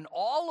alone, and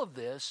all of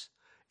this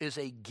is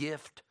a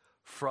gift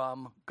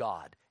from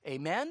God.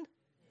 Amen? Amen.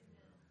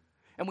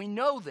 And we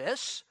know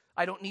this.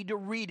 I don't need to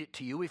read it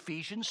to you.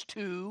 Ephesians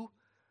 2,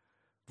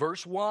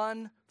 verse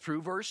 1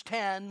 through verse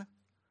 10.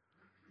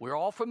 We're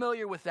all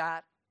familiar with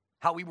that.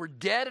 How we were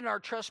dead in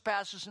our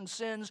trespasses and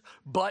sins,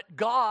 but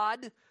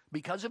God,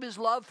 because of his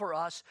love for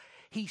us,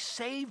 he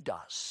saved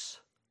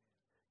us,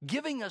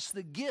 giving us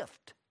the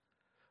gift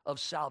of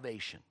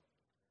salvation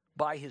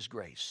by his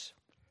grace.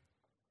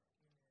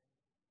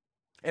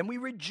 And we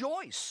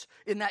rejoice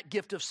in that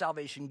gift of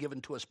salvation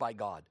given to us by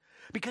God,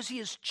 because he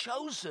has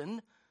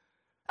chosen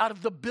out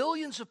of the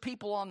billions of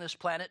people on this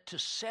planet to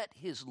set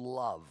his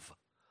love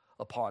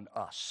upon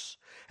us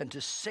and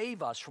to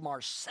save us from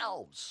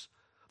ourselves,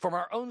 from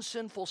our own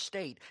sinful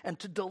state, and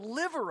to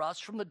deliver us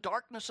from the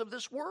darkness of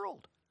this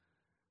world.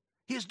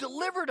 He has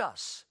delivered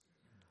us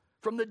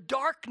from the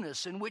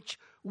darkness in which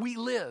we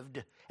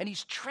lived, and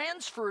he's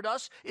transferred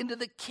us into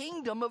the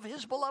kingdom of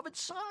his beloved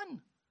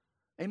Son.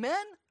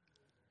 Amen?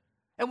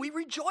 And we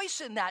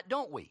rejoice in that,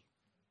 don't we?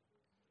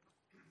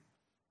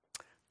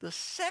 The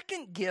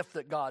second gift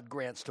that God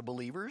grants to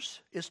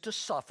believers is to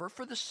suffer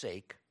for the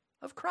sake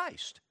of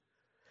Christ.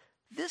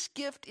 This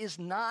gift is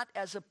not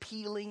as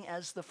appealing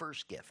as the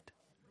first gift,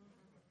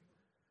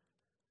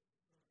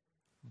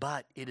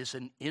 but it is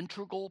an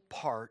integral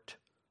part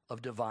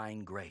of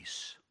divine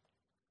grace.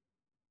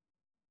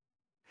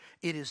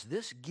 It is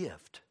this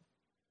gift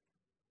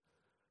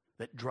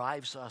that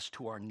drives us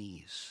to our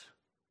knees,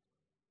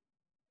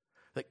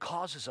 that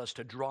causes us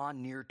to draw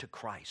near to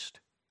Christ,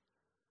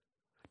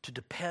 to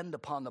depend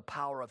upon the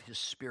power of His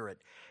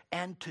Spirit,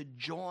 and to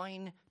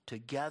join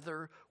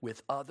together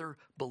with other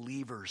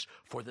believers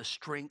for the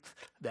strength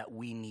that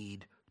we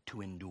need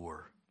to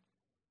endure.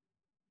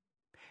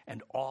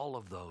 And all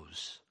of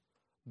those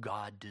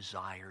God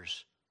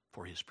desires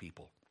for His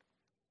people.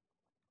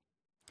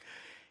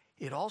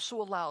 It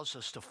also allows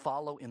us to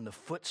follow in the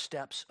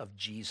footsteps of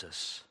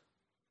Jesus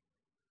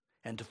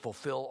and to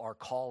fulfill our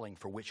calling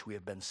for which we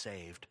have been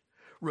saved.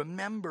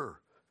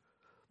 Remember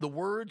the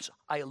words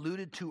I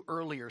alluded to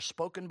earlier,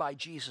 spoken by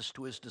Jesus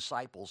to His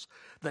disciples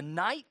the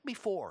night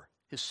before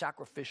His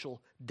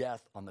sacrificial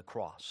death on the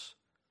cross.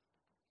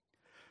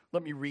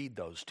 Let me read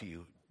those to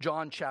you.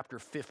 John chapter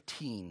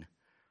 15,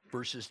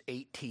 verses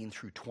 18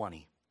 through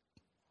 20.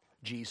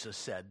 Jesus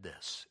said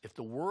this, "If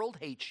the world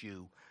hates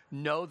you,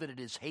 know that it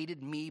has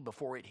hated me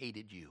before it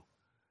hated you.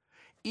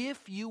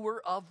 If you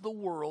were of the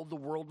world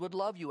would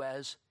love you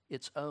as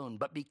its own.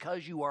 But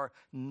because you are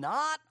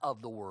not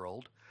of the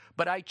world,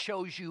 but I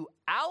chose you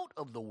out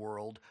of the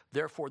world,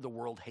 therefore the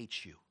world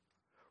hates you.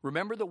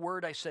 Remember the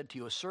word I said to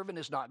you, a servant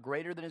is not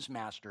greater than his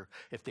master.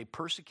 If they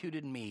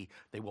persecuted me,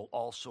 they will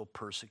also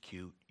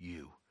persecute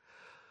you."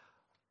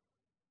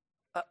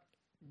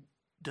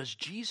 Does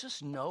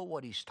Jesus know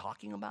what He's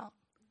talking about?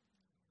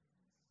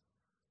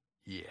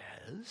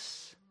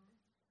 Yes.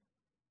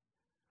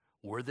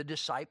 Were the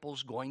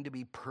disciples going to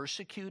be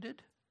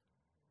persecuted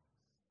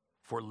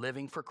for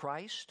living for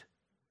Christ?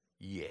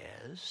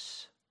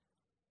 Yes.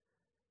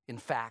 In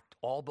fact,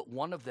 all but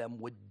one of them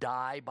would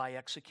die by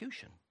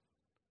execution.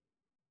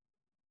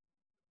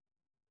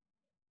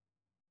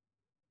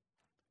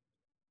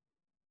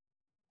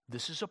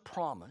 This is a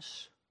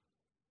promise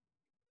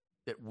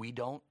that we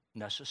don't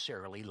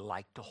necessarily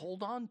like to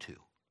hold on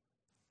to,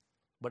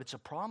 but it's a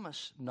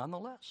promise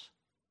nonetheless.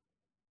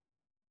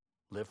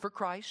 Live for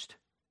Christ.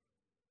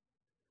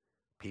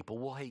 People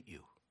will hate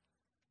you.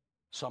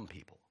 Some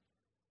people.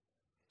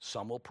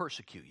 Some will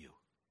persecute you.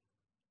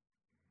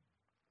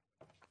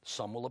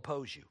 Some will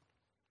oppose you.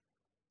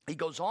 He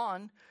goes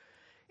on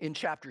in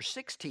chapter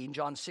 16,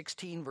 John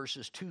 16,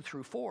 verses 2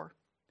 through 4,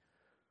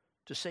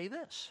 to say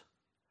this.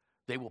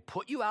 They will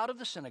put you out of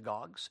the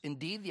synagogues.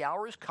 Indeed, the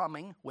hour is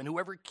coming when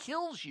whoever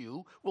kills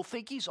you will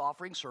think he's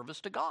offering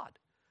service to God.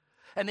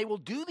 And they will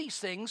do these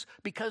things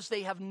because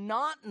they have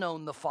not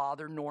known the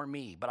Father nor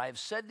me. But I have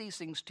said these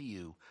things to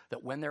you,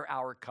 that when their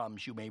hour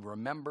comes, you may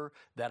remember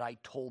that I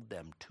told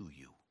them to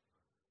you.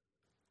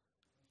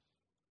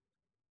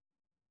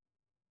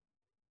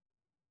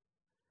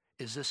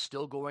 Is this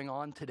still going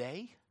on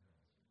today?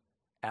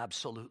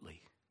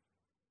 Absolutely.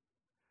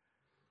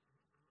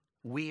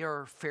 We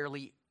are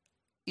fairly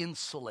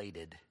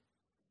insulated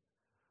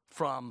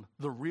from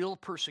the real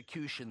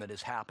persecution that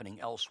is happening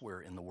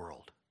elsewhere in the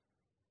world.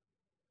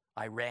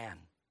 Iran,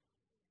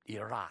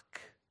 Iraq,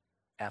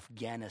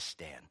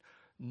 Afghanistan,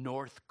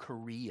 North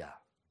Korea.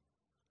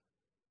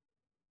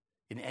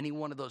 In any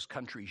one of those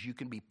countries, you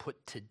can be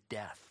put to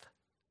death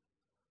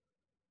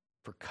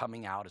for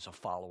coming out as a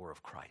follower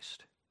of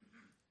Christ.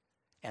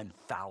 And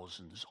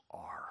thousands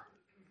are.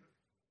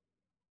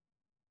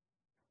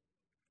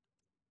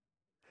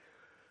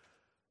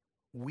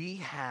 We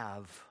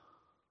have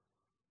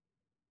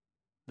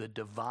the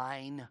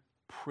divine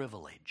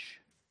privilege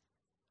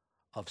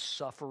of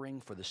suffering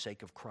for the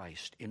sake of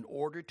Christ in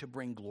order to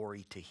bring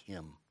glory to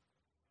Him.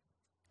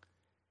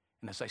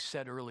 And as I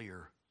said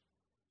earlier,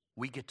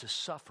 we get to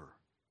suffer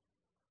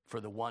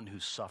for the one who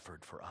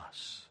suffered for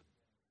us.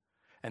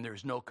 And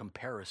there's no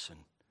comparison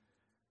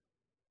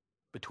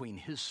between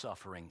His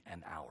suffering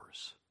and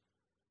ours.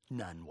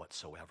 None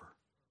whatsoever.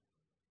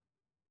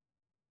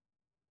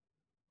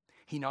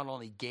 He not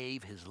only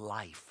gave His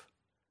life,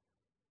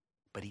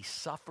 but He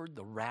suffered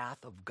the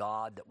wrath of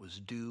God that was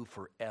due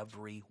for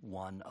every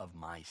one of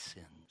my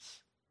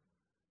sins.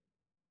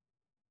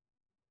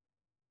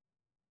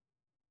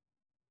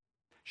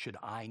 Should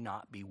I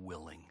not be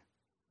willing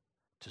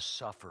to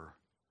suffer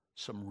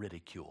some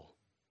ridicule,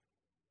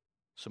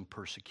 some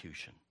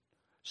persecution,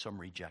 some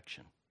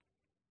rejection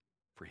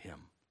for Him?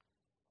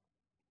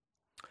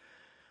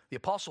 The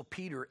Apostle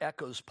Peter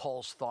echoes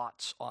Paul's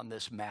thoughts on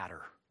this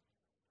matter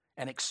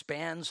and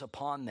expands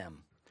upon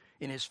them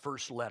in his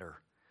first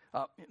letter.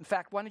 In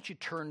fact, why don't you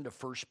turn to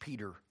 1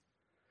 Peter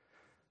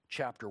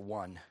chapter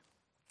 1.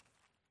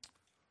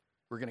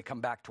 We're going to come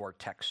back to our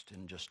text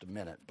in just a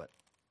minute, but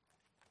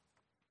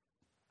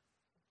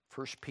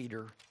 1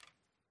 Peter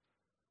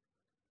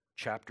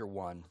chapter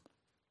 1,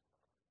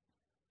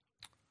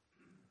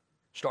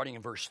 starting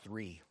in verse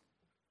 3.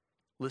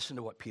 Listen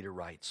to what Peter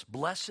writes.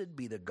 Blessed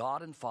be the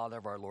God and Father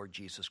of our Lord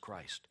Jesus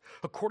Christ.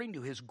 According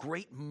to his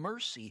great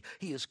mercy,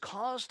 he has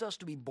caused us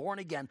to be born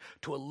again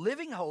to a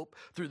living hope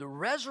through the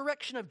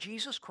resurrection of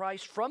Jesus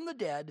Christ from the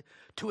dead,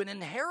 to an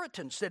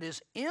inheritance that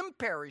is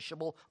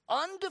imperishable,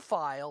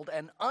 undefiled,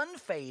 and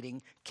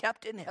unfading,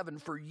 kept in heaven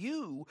for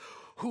you,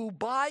 who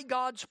by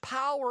God's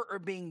power are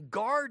being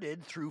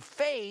guarded through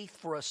faith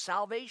for a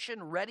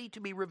salvation ready to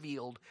be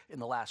revealed in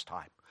the last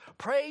time.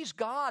 Praise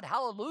God.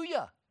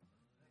 Hallelujah.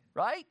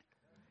 Right?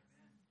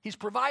 He's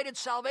provided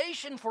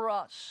salvation for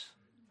us.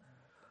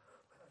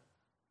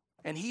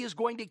 And he is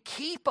going to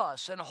keep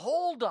us and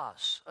hold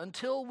us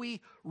until we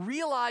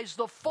realize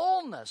the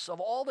fullness of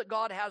all that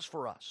God has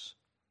for us.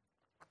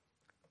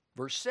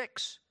 Verse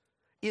 6,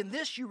 in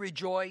this you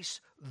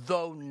rejoice,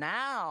 though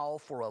now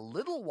for a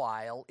little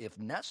while, if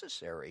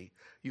necessary,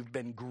 you've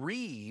been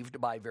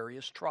grieved by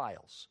various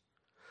trials,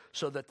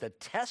 so that the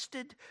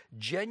tested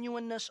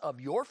genuineness of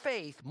your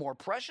faith, more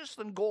precious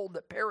than gold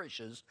that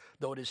perishes,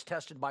 though it is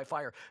tested by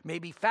fire, may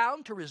be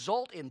found to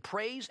result in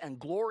praise and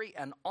glory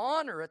and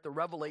honor at the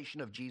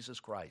revelation of Jesus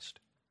Christ.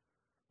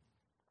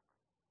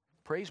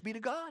 Praise be to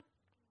God.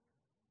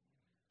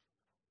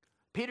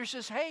 Peter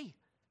says, hey,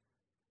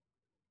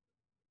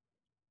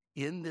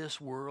 in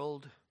this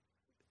world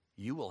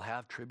you will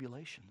have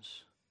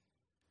tribulations.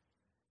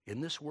 In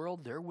this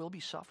world there will be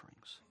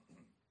sufferings.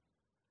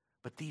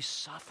 But these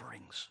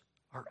sufferings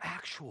are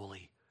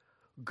actually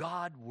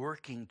God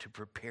working to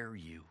prepare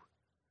you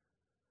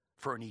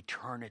for an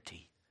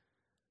eternity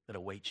that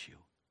awaits you.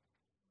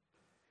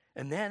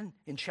 And then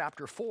in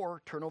chapter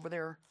 4, turn over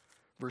there,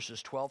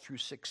 verses 12 through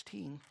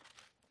 16,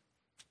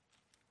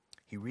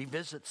 he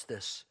revisits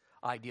this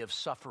idea of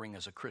suffering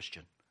as a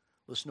Christian.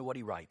 Listen to what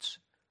he writes.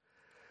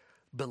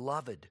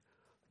 Beloved,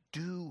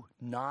 do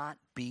not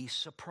be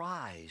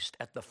surprised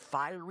at the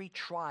fiery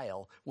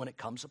trial when it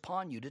comes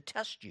upon you to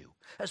test you,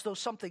 as though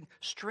something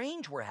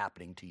strange were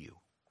happening to you.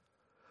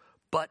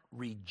 But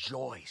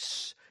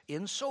rejoice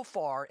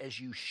insofar as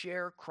you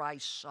share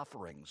Christ's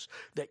sufferings,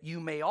 that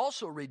you may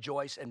also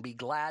rejoice and be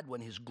glad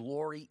when his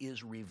glory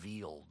is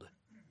revealed.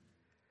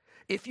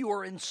 If you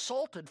are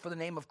insulted for the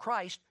name of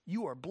Christ,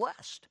 you are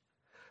blessed,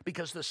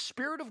 because the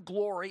Spirit of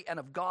glory and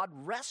of God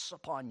rests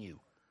upon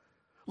you.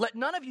 Let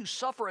none of you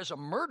suffer as a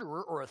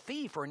murderer or a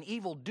thief or an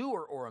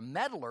evildoer or a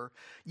meddler.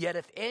 Yet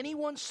if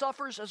anyone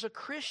suffers as a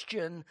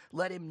Christian,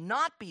 let him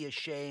not be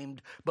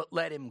ashamed, but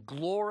let him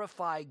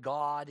glorify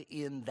God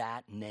in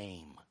that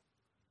name.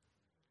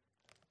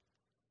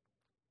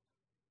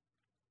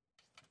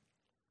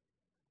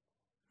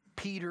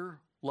 Peter,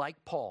 like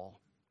Paul,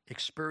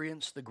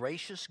 experienced the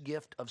gracious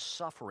gift of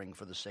suffering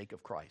for the sake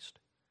of Christ.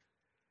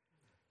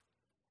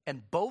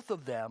 And both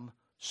of them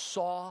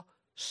saw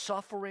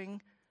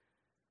suffering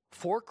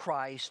for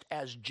Christ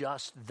as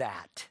just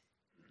that,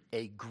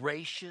 a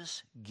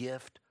gracious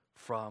gift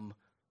from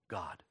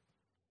God.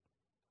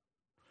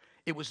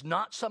 It was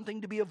not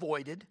something to be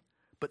avoided,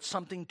 but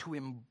something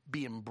to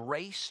be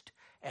embraced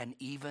and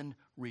even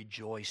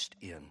rejoiced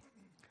in,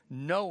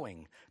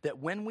 knowing that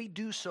when we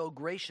do so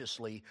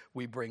graciously,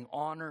 we bring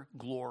honor,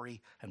 glory,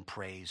 and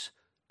praise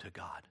to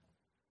God.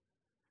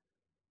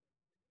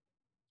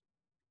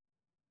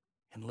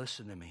 And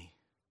listen to me,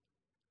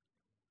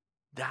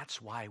 that's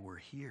why we're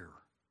here.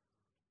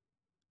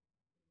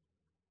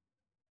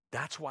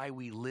 That's why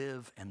we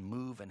live and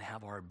move and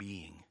have our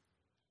being,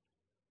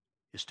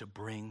 is to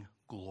bring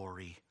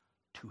glory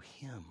to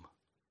him.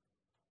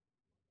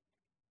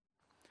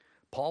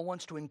 Paul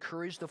wants to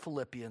encourage the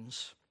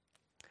Philippians,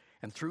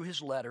 and through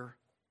his letter,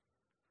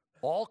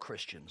 all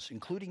Christians,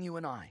 including you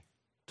and I,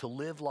 to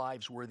live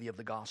lives worthy of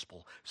the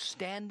gospel,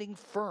 standing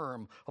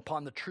firm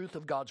upon the truth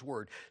of God's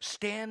word,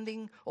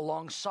 standing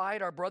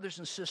alongside our brothers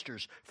and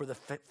sisters for the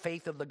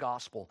faith of the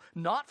gospel,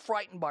 not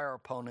frightened by our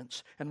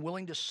opponents, and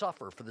willing to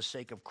suffer for the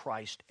sake of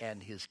Christ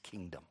and his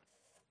kingdom.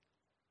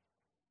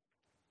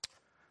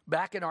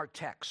 Back in our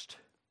text,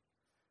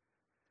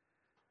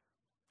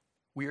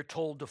 we are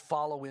told to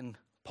follow in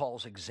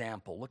Paul's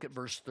example. Look at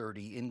verse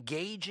 30.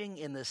 Engaging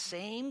in the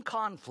same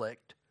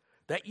conflict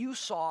that you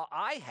saw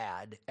I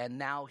had, and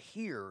now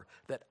hear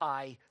that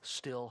I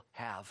still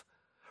have.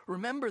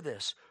 Remember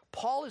this.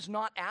 Paul is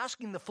not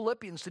asking the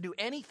Philippians to do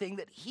anything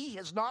that he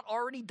has not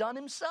already done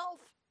himself.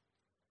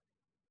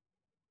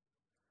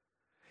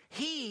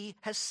 He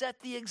has set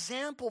the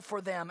example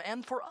for them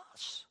and for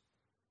us.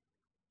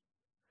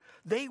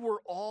 They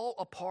were all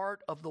a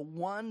part of the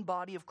one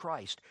body of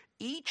Christ,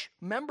 each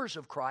members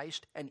of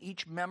Christ and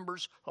each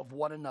members of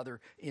one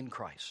another in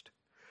Christ.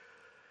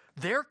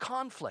 Their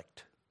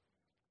conflict,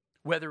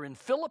 whether in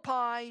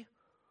Philippi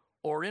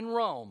or in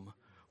Rome,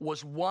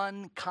 was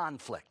one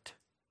conflict.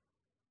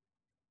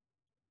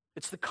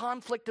 It's the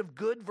conflict of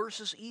good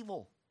versus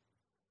evil.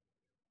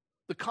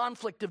 The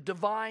conflict of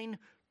divine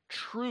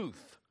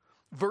truth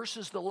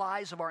versus the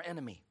lies of our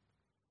enemy.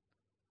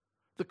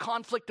 The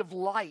conflict of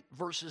light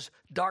versus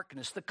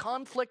darkness. The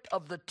conflict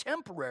of the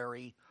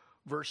temporary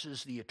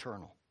versus the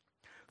eternal.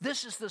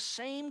 This is the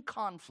same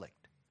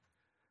conflict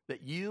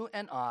that you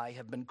and I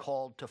have been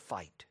called to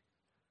fight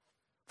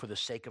for the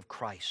sake of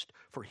Christ,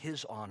 for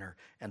his honor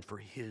and for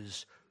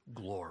his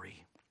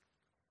glory.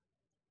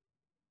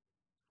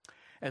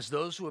 As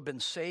those who have been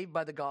saved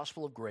by the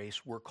gospel of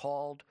grace, we're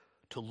called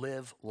to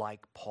live like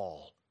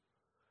Paul.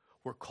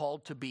 We're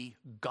called to be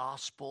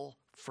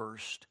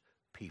gospel-first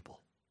people,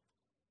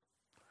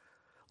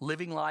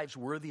 living lives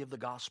worthy of the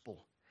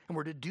gospel. And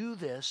we're to do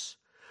this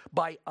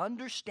by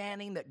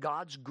understanding that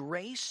God's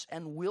grace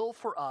and will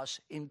for us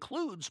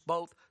includes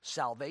both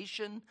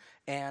salvation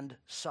and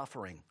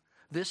suffering.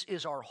 This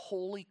is our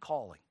holy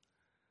calling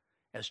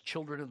as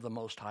children of the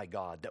Most High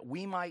God, that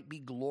we might be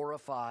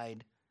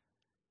glorified,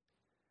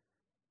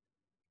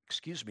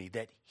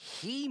 that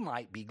he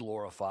might be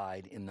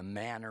glorified in the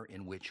manner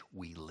in which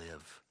we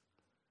live.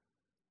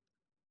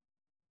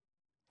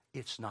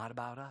 It's not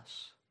about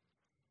us.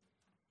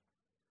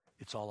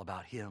 It's all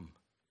about him.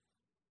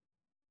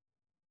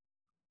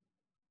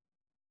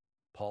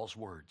 Paul's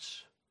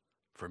words,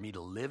 for me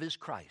to live is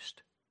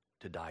Christ,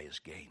 to die is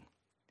gain.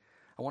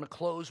 I want to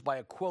close by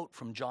a quote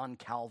from John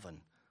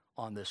Calvin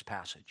on this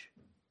passage.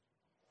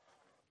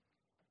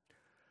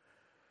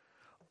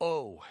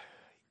 Oh,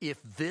 if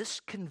this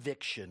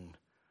conviction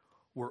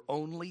were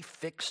only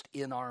fixed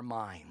in our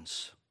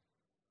minds,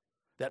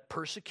 that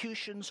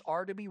persecutions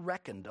are to be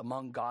reckoned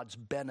among God's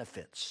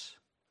benefits,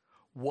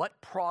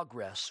 what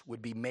progress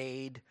would be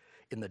made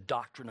in the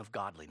doctrine of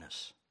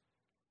godliness?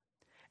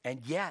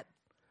 And yet,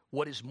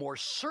 what is more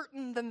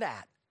certain than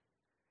that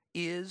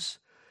is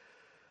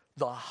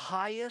the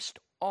highest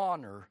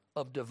honor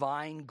of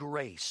divine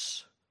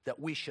grace, that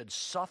we should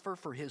suffer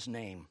for his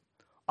name,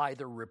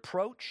 either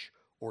reproach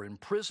or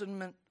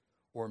imprisonment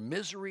or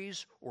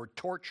miseries or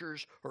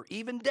tortures or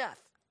even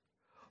death.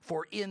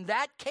 For in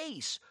that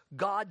case,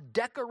 God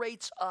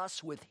decorates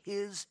us with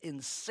his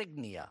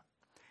insignia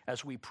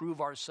as we prove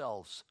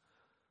ourselves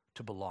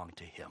to belong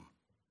to him.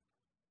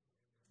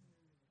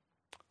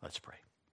 Let's pray.